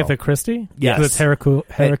Gone Agatha Girl. Christie. Yes. So it's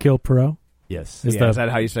Hercule Poirot. Yes. Is Is that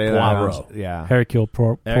how you say Poirot. that? Yeah. Hercule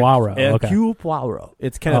Poirot. Okay. Hercule Poirot.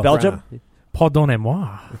 It's Kenneth Belgium. Branagh.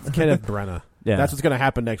 Pardonnez-moi. It's Kenneth Branagh. Yeah. That's what's going to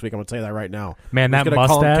happen next week. I'm going to tell you that right now. Man, that He's gonna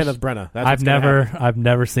call him mustache. Kenneth Branagh. That's what's gonna happen. I've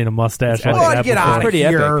never seen a mustache like Oh, that get before. out of Pretty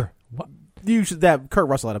here. That Kurt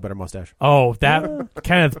Russell had a better mustache. Oh, that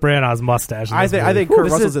Kenneth Branagh's mustache. I think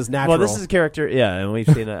Kurt Russell's is natural. Well, this is character, and we've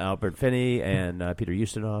seen Albert Finney and Peter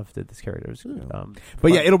Ustinov did this character.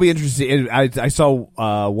 But yeah, it'll be interesting. I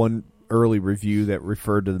saw one early review that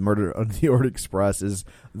referred to the Murder on the Orient Express as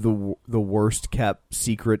the worst kept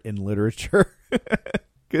secret in literature.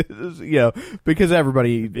 Because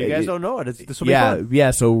everybody, you guys don't know it. This will be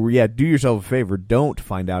fun. So do yourself a favor. Don't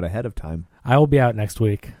find out ahead of time. I will be out next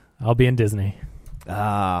week. I'll be in Disney.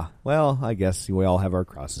 Well, I guess we all have our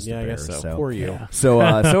crosses to bear. I guess so. Poor you. Yeah.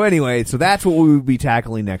 So anyway, so that's what we will be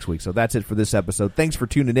tackling next week. So that's it for this episode. Thanks for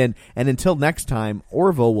tuning in. And until next time,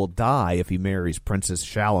 Orville will die if he marries Princess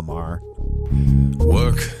Shalimar.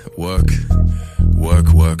 Work, work, work,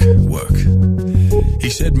 work, work. He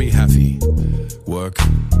said me happy. Work,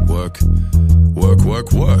 work, work,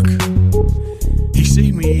 work, work. He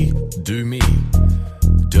see me do me.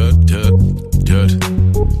 Dirt, dirt, dirt,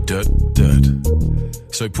 dirt, dirt.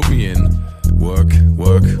 So put me in. Work,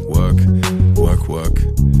 work, work, work, work.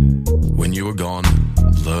 When you were gone,